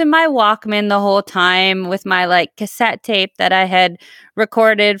listened to my Walkman the whole time with my cassette tape that I had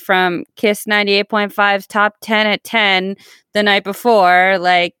recorded from Kiss 98.5's Top 10 at 10 the night before,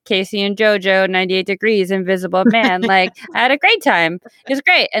 like Casey and JoJo, 98 Degrees, Invisible Man. I had a great time. It was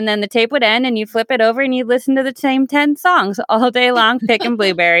great. And then the tape would end and you flip it over and you listen to the same 10 songs all day long, picking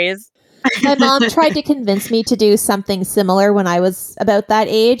blueberries. My mom tried to convince me to do something similar when I was about that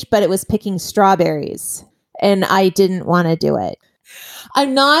age, but it was picking strawberries, and I didn't want to do it.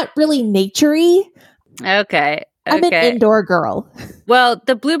 I'm not really naturey. Okay. I'm an indoor girl. Well,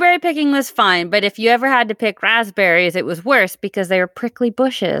 the blueberry picking was fine, but if you ever had to pick raspberries, it was worse because they were prickly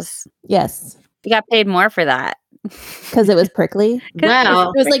bushes. Yes. You got paid more for that. Because it was prickly?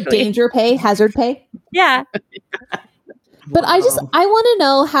 Wow. It was like danger pay, hazard pay? Yeah. But I want to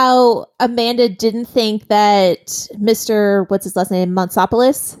know how Amanda didn't think that Mr. what's his last name? George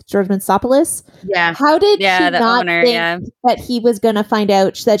Mansopoulos. Yeah. How did she not owner, think that he was going to find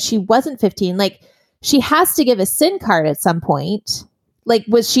out that she wasn't 15? Like, she has to give a SIN card at some point. Like,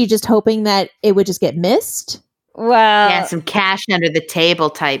 was she just hoping that it would just get missed? Well, yeah, some cash under the table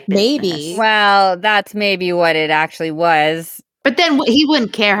type business. Maybe. Well, that's maybe what it actually was. But then he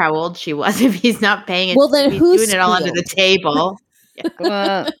wouldn't care how old she was if he's not paying it. Well, then he's who's doing it all under the table? Yeah.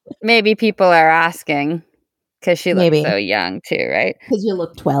 Well, maybe people are asking because she looks so young too, right? Because you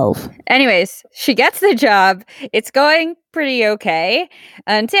look 12. Anyways, she gets the job. It's going pretty okay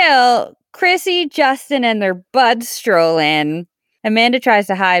until Chrissy, Justin, and their buds stroll in. Amanda tries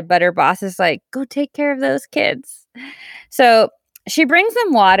to hide, but her boss is like, go take care of those kids. So she brings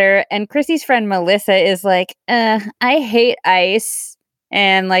them water, and Chrissy's friend Melissa is like, I hate ice,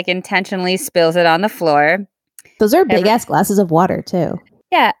 and like intentionally spills it on the floor. Those are big-ass glasses of water, too.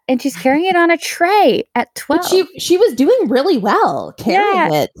 Yeah, and she's carrying it on a tray at 12. But she was doing really well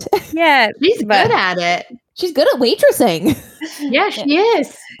carrying it. Yeah. She's good at it. She's good at waitressing. Yeah, she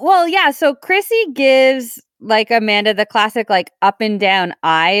is. Well, yeah, so Chrissy gives like Amanda the classic like up and down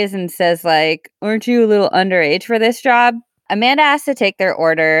eyes and says like, aren't you a little underage for this job? Amanda has to take their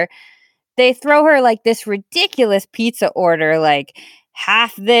order. They throw her like this ridiculous pizza order, like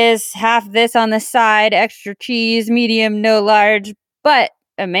half this on the side, extra cheese, medium, no large. But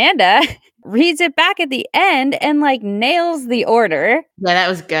Amanda reads it back at the end and like nails the order. Yeah, that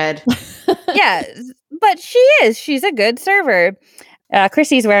was good. Yeah, but she's a good server.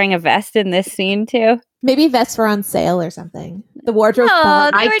 Chrissy's wearing a vest in this scene too. Maybe vests were on sale or something. The wardrobe. Oh,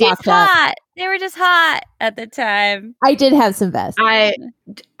 they were just hot. They were just hot at the time. I did have some vests. My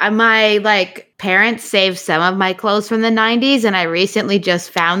like parents saved some of my clothes from the 90s, and I recently just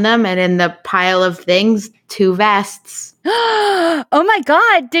found them. And in the pile of things, 2 vests. Oh my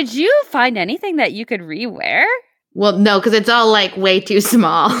God! Did you find anything that you could rewear? Well, no, because it's all like way too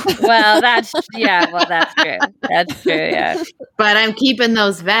small. Well, that's true. That's true, yeah. But I'm keeping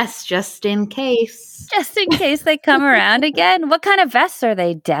those vests just in case. Just in case they come around again. What kind of vests are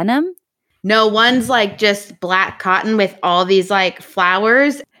they? Denim? No, one's like just black cotton with all these like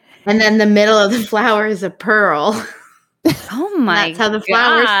flowers. And then the middle of the flower is a pearl. Oh my That's how the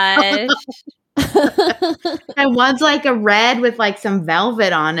flowers. And one's like a red with like some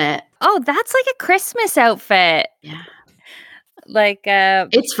velvet on it. Oh, that's like a Christmas outfit. Yeah. Like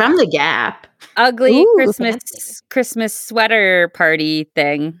it's from the Gap. Ugly Christmas sweater party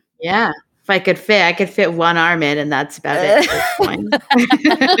thing. Yeah. If I could fit one arm in, and that's about it at this point.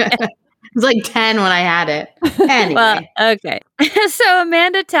 It was like 10 when I had it. Anyway. Well, okay. So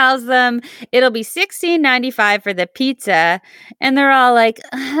Amanda tells them it'll be $16.95 for the pizza. And they're all like,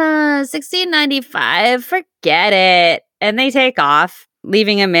 $16.95, forget it. And they take off,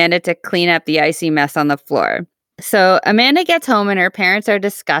 leaving Amanda to clean up the icy mess on the floor. So Amanda gets home and her parents are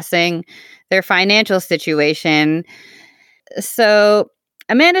discussing their financial situation. So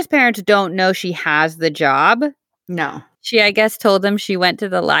Amanda's parents don't know she has the job. No. She, I guess, told them she went to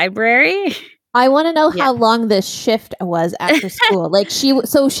the library. I want to know how long this shift was after school. Like she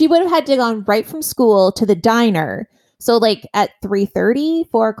would have had to gone right from school to the diner. So like at 3:30,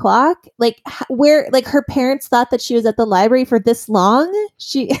 4 o'clock, like where, like her parents thought that she was at the library for this long.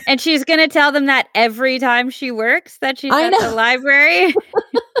 And she's going to tell them that every time she works that she's at the library.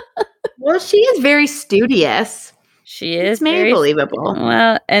 Well, she is very studious. She is. It's maybe believable.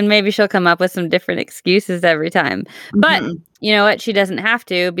 Well, and maybe she'll come up with some different excuses every time. But you know what? She doesn't have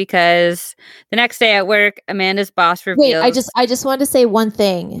to, because the next day at work, Amanda's boss reveals. Wait, I just wanted to say one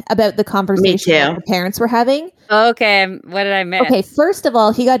thing about the conversation that her parents were having. Okay, what did I miss? Okay, first of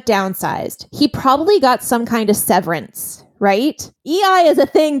all, he got downsized. He probably got some kind of severance, right? EI is a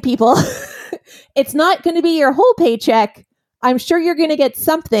thing, people. It's not going to be your whole paycheck. I'm sure you're going to get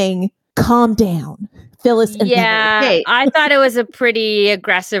something. Calm down. Phyllis and Henry. I thought it was a pretty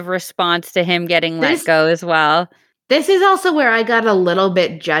aggressive response to him getting let go as well. This is also where I got a little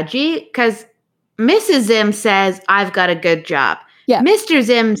bit judgy, because Mrs. Zim says, I've got a good job. Yeah. Mr.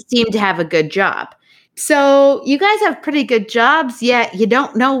 Zim seemed to have a good job. So you guys have pretty good jobs, yet you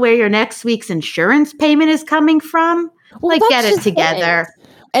don't know where your next week's insurance payment is coming from? Well, like, get it together.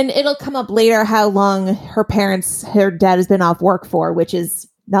 And it'll come up later how long her dad has been off work for, which is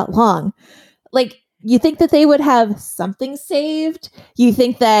not long. Like, you think that they would have something saved? You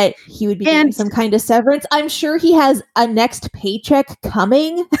think that he would be getting some kind of severance? I'm sure he has a next paycheck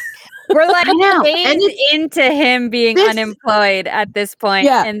coming. We're like days into him being unemployed at this point,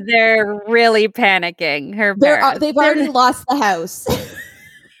 and they're really panicking. They've already lost the house.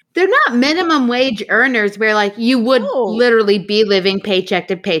 They're not minimum wage earners where like you would literally be living paycheck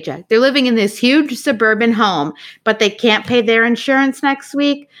to paycheck. They're living in this huge suburban home, but they can't pay their insurance next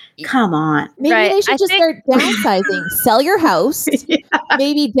week. Come on. Maybe they should start downsizing. Sell your house.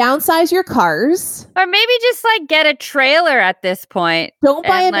 Maybe downsize your cars. Or maybe just like get a trailer at this point. Don't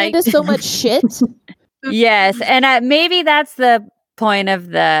buy Amanda so much shit. Yes. And maybe that's the point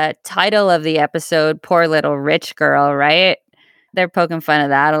of the title of the episode, Poor Little Rich Girl, right? They're poking fun of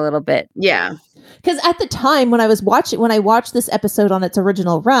that a little bit. Yeah. Because at the time when I watched this episode on its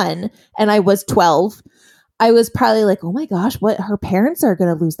original run and I was 12, I was probably like, oh my gosh, her parents are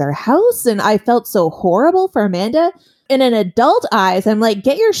going to lose their house. And I felt so horrible for Amanda. And in adult eyes, I'm like,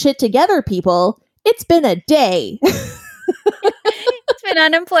 get your shit together, people. It's been a day. He's been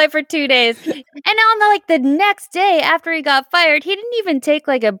unemployed for 2 days. And on the next day after he got fired, he didn't even take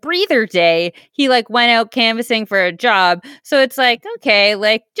like a breather day. He like went out canvassing for a job. So it's like, okay,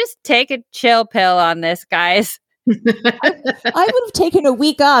 like just take a chill pill on this, guys. I would have taken a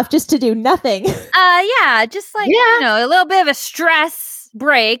week off just to do nothing. Just like, a little bit of a stress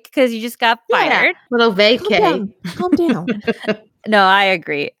break because you just got fired. Little vacay. Calm down. No, I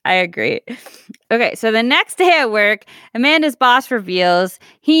agree. Okay, so the next day at work, Amanda's boss reveals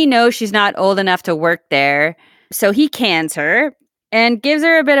he knows she's not old enough to work there. So he cans her and gives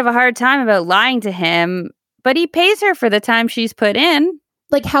her a bit of a hard time about lying to him, but he pays her for the time she's put in.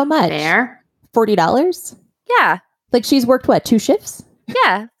 Like how much? Fair. $40? Yeah. Like she's worked, 2 shifts?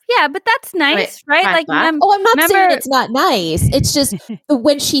 Yeah. Yeah, but that's nice, right? Like, I'm not saying it's not nice. It's just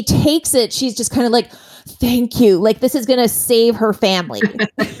when she takes it, she's just kind of like, thank you. Like, this is going to save her family.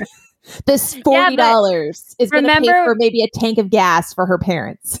 This $40 is going to pay for maybe a tank of gas for her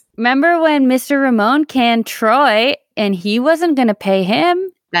parents. Remember when Mr. Ramon canned Troy and he wasn't going to pay him?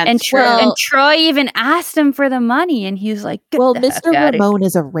 That's true. And Troy even asked him for the money, and he was like, Mr. Ramon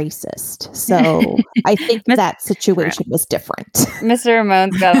is a racist, so I think that situation was different. Mr.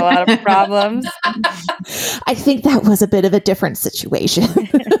 Ramon's got a lot of problems. I think that was a bit of a different situation.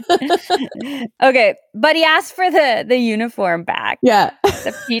 Okay, but he asked for the uniform back. Yeah.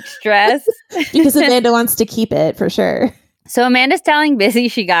 The peach dress. Because Amanda wants to keep it, for sure. So Amanda's telling Busy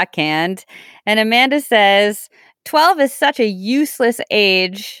she got canned, and Amanda says 12 is such a useless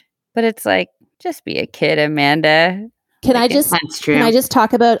age, but it's like, just be a kid, Amanda. Can I just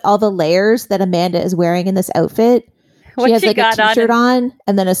talk about all the layers that Amanda is wearing in this outfit? She has like a t-shirt on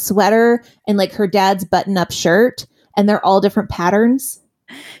and then a sweater and like her dad's button-up shirt, and they're all different patterns.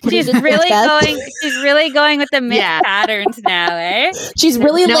 She's really going with the mixed patterns now, eh? She's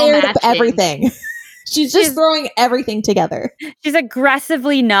really layered up everything. She's throwing everything together. She's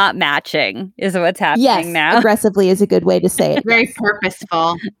aggressively not matching is what's happening now. Aggressively is a good way to say it. Very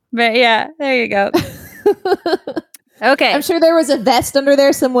purposeful. But yeah, there you go. Okay. I'm sure there was a vest under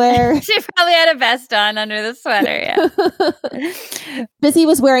there somewhere. She probably had a vest on under the sweater, yeah. Busy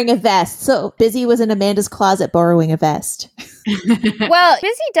was wearing a vest. So Busy was in Amanda's closet borrowing a vest. Well,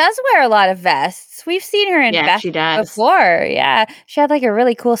 Busy does wear a lot of vests. We've seen her in vests before. Yeah. She had like a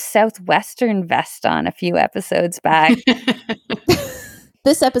really cool Southwestern vest on a few episodes back.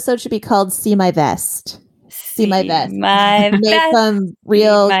 This episode should be called See My Vest. See My Vest. My Made vest. From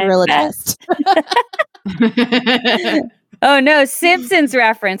real gorilla vest. Oh no, Simpsons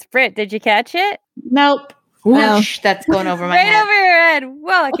reference. Britt, did you catch it? Nope. Whoosh, that's going over my head. Right over your head.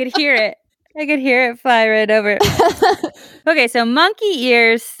 Well, I could hear it. I could hear it fly right over. Okay, so Monkey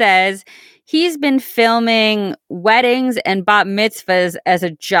Ears says he's been filming weddings and bat mitzvahs as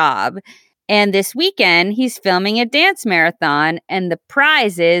a job. And this weekend, he's filming a dance marathon, and the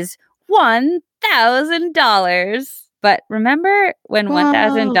prize is $1,000. But remember when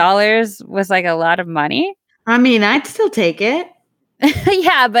 $1,000 was like a lot of money? I mean, I'd still take it.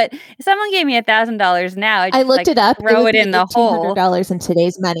 Yeah, but if someone gave me $1,000 now, I looked it up. Throw it in the hole. $200 in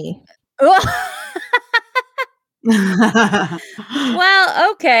today's money. Well,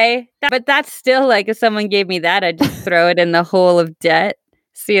 okay. But that's still like if someone gave me that, I'd just throw it in the hole of debt.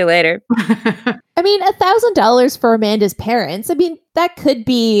 See you later. I mean, $1,000 for Amanda's parents. I mean, that could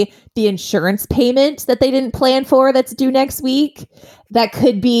be the insurance payment that they didn't plan for that's due next week. That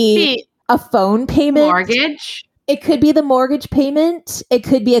could be a phone payment. Mortgage. It could be the mortgage payment. It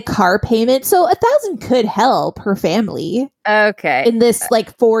could be a car payment. So $1,000 could help her family. Okay. In this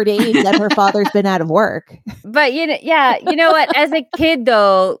 4 days that her father's been out of work. But you know what? As a kid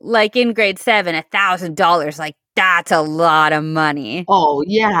though, in grade 7, $1,000, that's a lot of money. Oh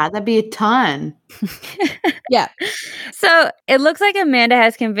yeah, that'd be a ton. Yeah. So it looks like Amanda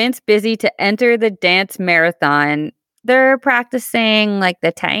has convinced Busy to enter the dance marathon. They're practicing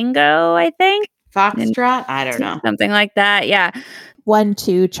the tango, I think. Foxtrot? I don't know. Something like that. Yeah. 1,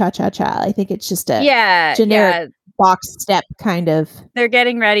 2, cha-cha-cha. I think it's just a generic box step kind of. They're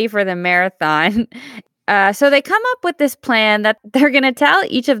getting ready for the marathon. So they come up with this plan that they're going to tell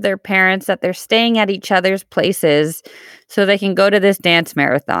each of their parents that they're staying at each other's places so they can go to this dance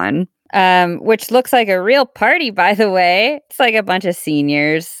marathon, which looks like a real party, by the way. It's like a bunch of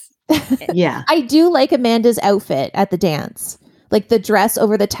seniors. Yeah. I do like Amanda's outfit at the dance. The dress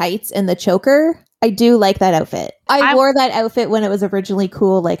over the tights and the choker. I do like that outfit. I wore that outfit when it was originally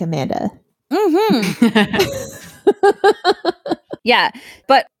cool, like Amanda. Yeah.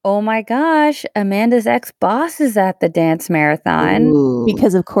 But oh my gosh, Amanda's ex-boss is at the dance marathon. Ooh.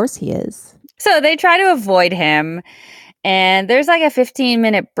 Because of course he is. So they try to avoid him. And there's a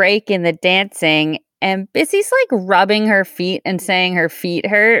 15-minute break in the dancing. And Busy's rubbing her feet and saying her feet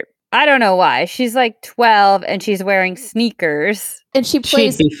hurt. I don't know why. She's 12 and she's wearing sneakers. And she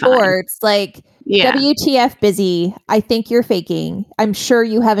plays sports. WTF, Busy. I think you're faking. I'm sure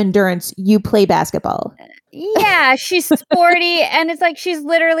you have endurance. You play basketball. Yeah, she's sporty. And it's she's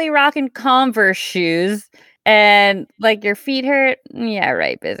literally rocking Converse shoes. And your feet hurt. Yeah,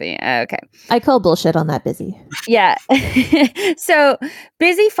 right, Busy. Okay. I call bullshit on that, Busy. Yeah. So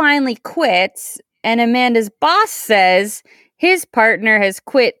Busy finally quits. And Amanda's boss says his partner has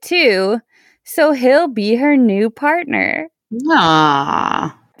quit too, so he'll be her new partner.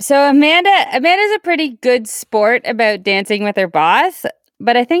 Aww. So Amanda's a pretty good sport about dancing with her boss,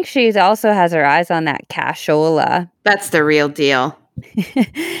 but I think she also has her eyes on that cashola. That's the real deal.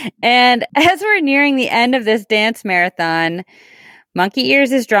 And as we're nearing the end of this dance marathon, Monkey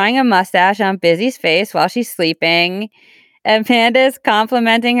Ears is drawing a mustache on Busy's face while she's sleeping. Amanda's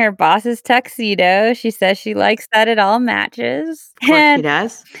complimenting her boss's tuxedo. She says she likes that it all matches. Of course she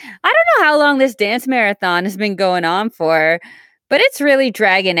does. I don't know how long this dance marathon has been going on for, but it's really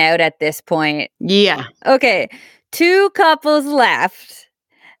dragging out at this point. Yeah. Okay, 2 couples left.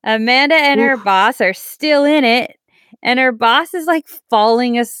 Amanda and her boss are still in it, and her boss is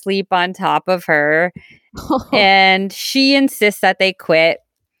falling asleep on top of her, and she insists that they quit.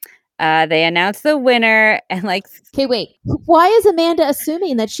 They announce the winner and okay, wait. Why is Amanda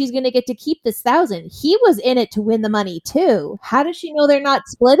assuming that she's going to get to keep this 1,000? He was in it to win the money too. How does she know they're not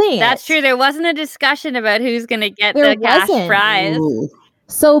splitting it? That's true. There wasn't a discussion about who's going to get the cash prize. Ooh.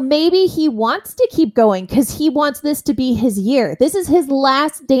 So maybe he wants to keep going because he wants this to be his year. This is his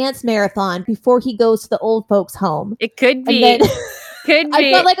last dance marathon before he goes to the old folks' home. It could be. Could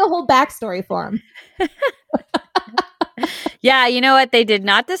be. I've got a whole backstory for him. Yeah, you know what? They did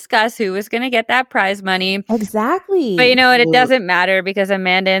not discuss who was going to get that prize money. Exactly. But you know what? It doesn't matter because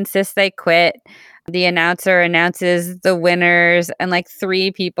Amanda insists they quit. The announcer announces the winners and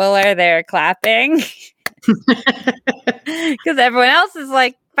 3 people are there clapping. Because everyone else is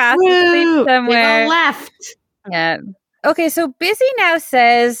fast asleep somewhere. They all left. Yeah. Okay, so Busy now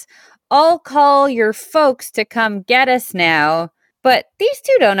says, I'll call your folks to come get us now. But these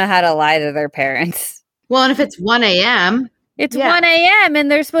 2 don't know how to lie to their parents. Well, and if it's 1 a.m. It's 1 a.m.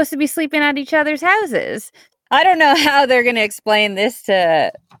 and they're supposed to be sleeping at each other's houses. I don't know how they're going to explain this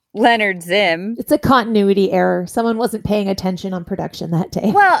to Leonard Zim. It's a continuity error. Someone wasn't paying attention on production that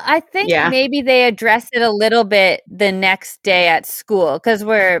day. Well, I think maybe they addressed it a little bit the next day at school because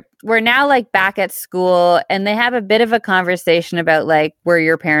we're now back at school and they have a bit of a conversation about were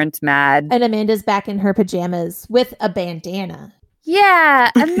your parents mad? And Amanda's back in her pajamas with a bandana.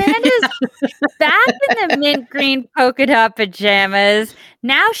 Yeah, Amanda's back in the mint green polka dot pajamas.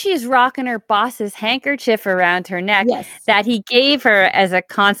 Now she's rocking her boss's handkerchief around her neck that he gave her as a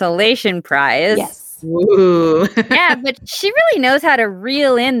consolation prize. Yes. Ooh. Yeah, but she really knows how to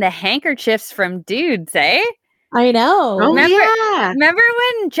reel in the handkerchiefs from dudes, eh? I know. Oh, remember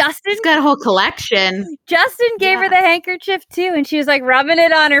when Justin... He's got a whole collection. Justin gave her the handkerchief too, and she was rubbing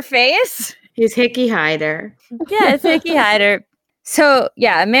it on her face. He's Hickey Hyder. Yeah, it's Hickey Hyder. So,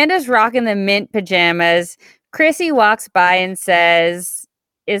 yeah, Amanda's rocking the mint pajamas. Chrissy walks by and says,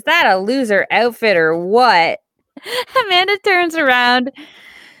 is that a loser outfit or what? Amanda turns around,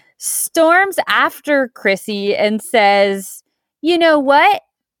 storms after Chrissy and says, you know what?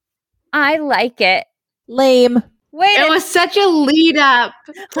 I like it. Lame. It was such a lead up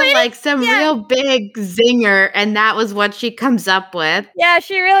to like some real big zinger, and that was what she comes up with. Yeah,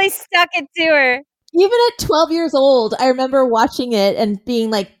 she really stuck it to her. Even at 12 years old, I remember watching it and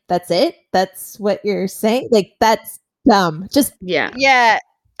being like, that's it? That's what you're saying? Like, that's dumb. Just Yeah.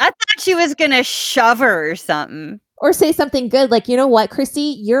 I thought she was going to shove her or something. Or say something good like, you know what,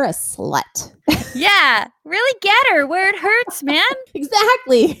 Chrissy, you're a slut. Yeah, really get her where it hurts, man.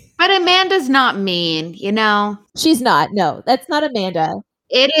 Exactly. But Amanda's not mean, you know? She's not. No, that's not Amanda.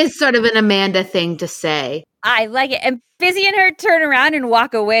 It is sort of an Amanda thing to say. I like it. And Busy and her turn around and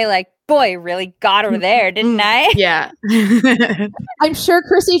walk away like, boy, really got her there, didn't I? Yeah. I'm sure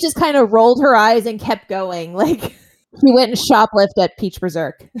Chrissy just kind of rolled her eyes and kept going. Like, she went and shoplift at Peach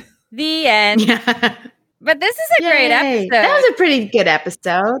Berserk. The end. Yeah. But this is a great episode. That was a pretty good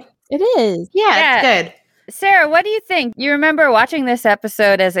episode. It is. Yeah, it's good. Sarah, what do you think? You remember watching this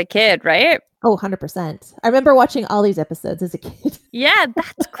episode as a kid, right? Oh, 100%. I remember watching all these episodes as a kid. Yeah,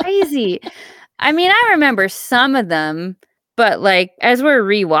 that's crazy. I mean, I remember some of them, but like as we're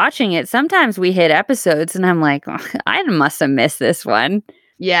rewatching it, sometimes we hit episodes and I'm like, oh, I must have missed this one.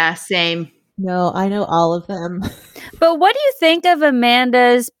 Yeah, same. No, I know all of them. But what do you think of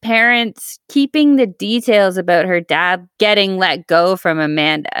Amanda's parents keeping the details about her dad getting let go from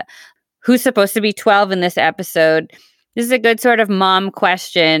Amanda, who's supposed to be 12 in this episode? This is a good sort of mom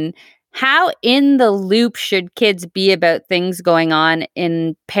question. How in the loop should kids be about things going on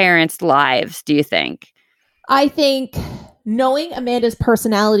in parents' lives, do you think? I think knowing Amanda's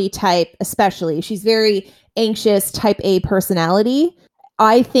personality type, especially, she's very anxious, type A personality.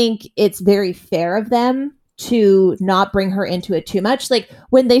 I think it's very fair of them to not bring her into it too much. Like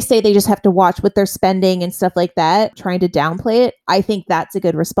when they say they just have to watch what they're spending and stuff like that, trying to downplay it, I think that's a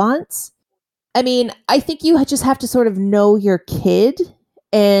good response. I mean, I think you just have to sort of know your kid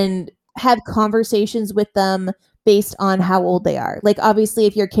and have conversations with them based on how old they are. Like, obviously,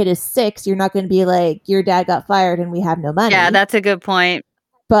 if your kid is 6, you're not going to be like, your dad got fired and we have no money. Yeah, that's a good point.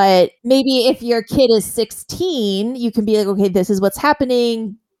 But maybe if your kid is 16, you can be like, okay, this is what's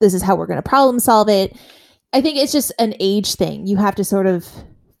happening. This is how we're going to problem solve it. I think it's just an age thing. You have to sort of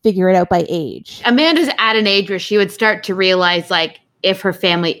figure it out by age. Amanda's at an age where she would start to realize, like, if her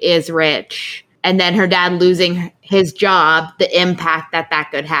family is rich and then her dad losing his job, the impact that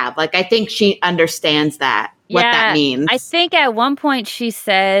could have. Like, I think she understands that, what that means. I think at one point she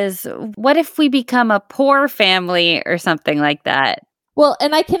says, what if we become a poor family or something like that? Well,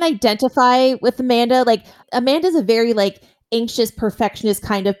 and I can identify with Amanda. Like, Amanda's a very, like, anxious, perfectionist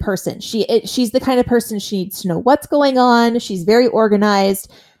kind of person. She's the kind of person she needs to know what's going on. She's very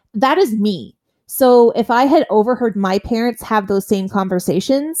organized. That is me. So if I had overheard my parents have those same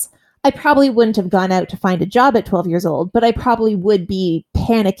conversations, I probably wouldn't have gone out to find a job at 12 years old, but I probably would be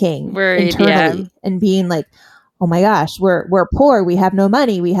panicking internally and being like, oh my gosh, we're poor. We have no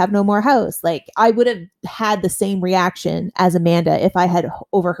money. We have no more house. Like, I would have had the same reaction as Amanda if I had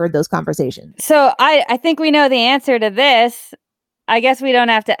overheard those conversations. So I think we know the answer to this. I guess we don't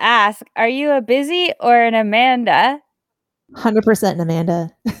have to ask. Are you a Busy or an Amanda? 100% an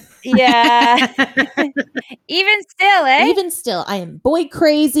Amanda. Yeah. Even still, eh? Even still, I am boy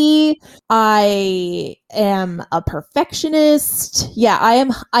crazy. I am a perfectionist. Yeah, I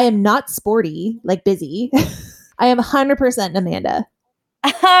am not sporty like Busy. I am 100% an Amanda.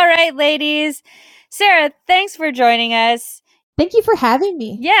 All right, ladies. Sarah, thanks for joining us. Thank you for having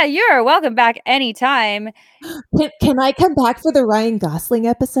me. Yeah, you're welcome back anytime. Can I come back for the Ryan Gosling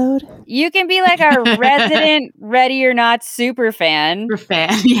episode? You can be like our resident Ready or Not super fan. Super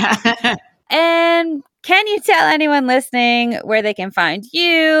fan, yeah. And can you tell anyone listening where they can find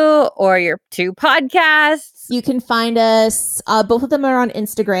you or your 2 podcasts? You can find us, both of them are on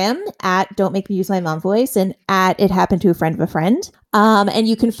Instagram at Don't Make Me Use My Mom Voice and at It Happened to a Friend of a Friend. And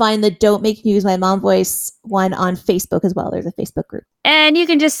you can find the Don't Make Me Use My Mom Voice one on Facebook as well. There's a Facebook group. And you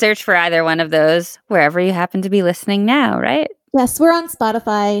can just search for either one of those wherever you happen to be listening now, right? Yes, we're on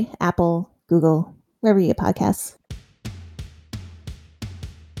Spotify, Apple, Google, wherever you get podcasts.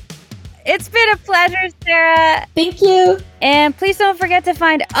 It's been a pleasure, Sarah. Thank you. And please don't forget to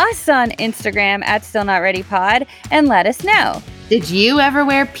find us on Instagram at Still Not Ready Pod and let us know. Did you ever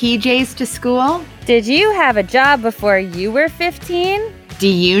wear PJs to school? Did you have a job before you were 15? Do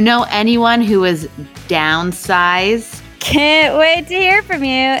you know anyone who was downsized? Can't wait to hear from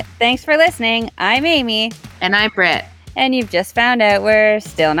you. Thanks for listening. I'm Amy. And I'm Britt. And you've just found out we're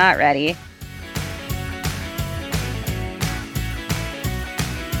still not ready.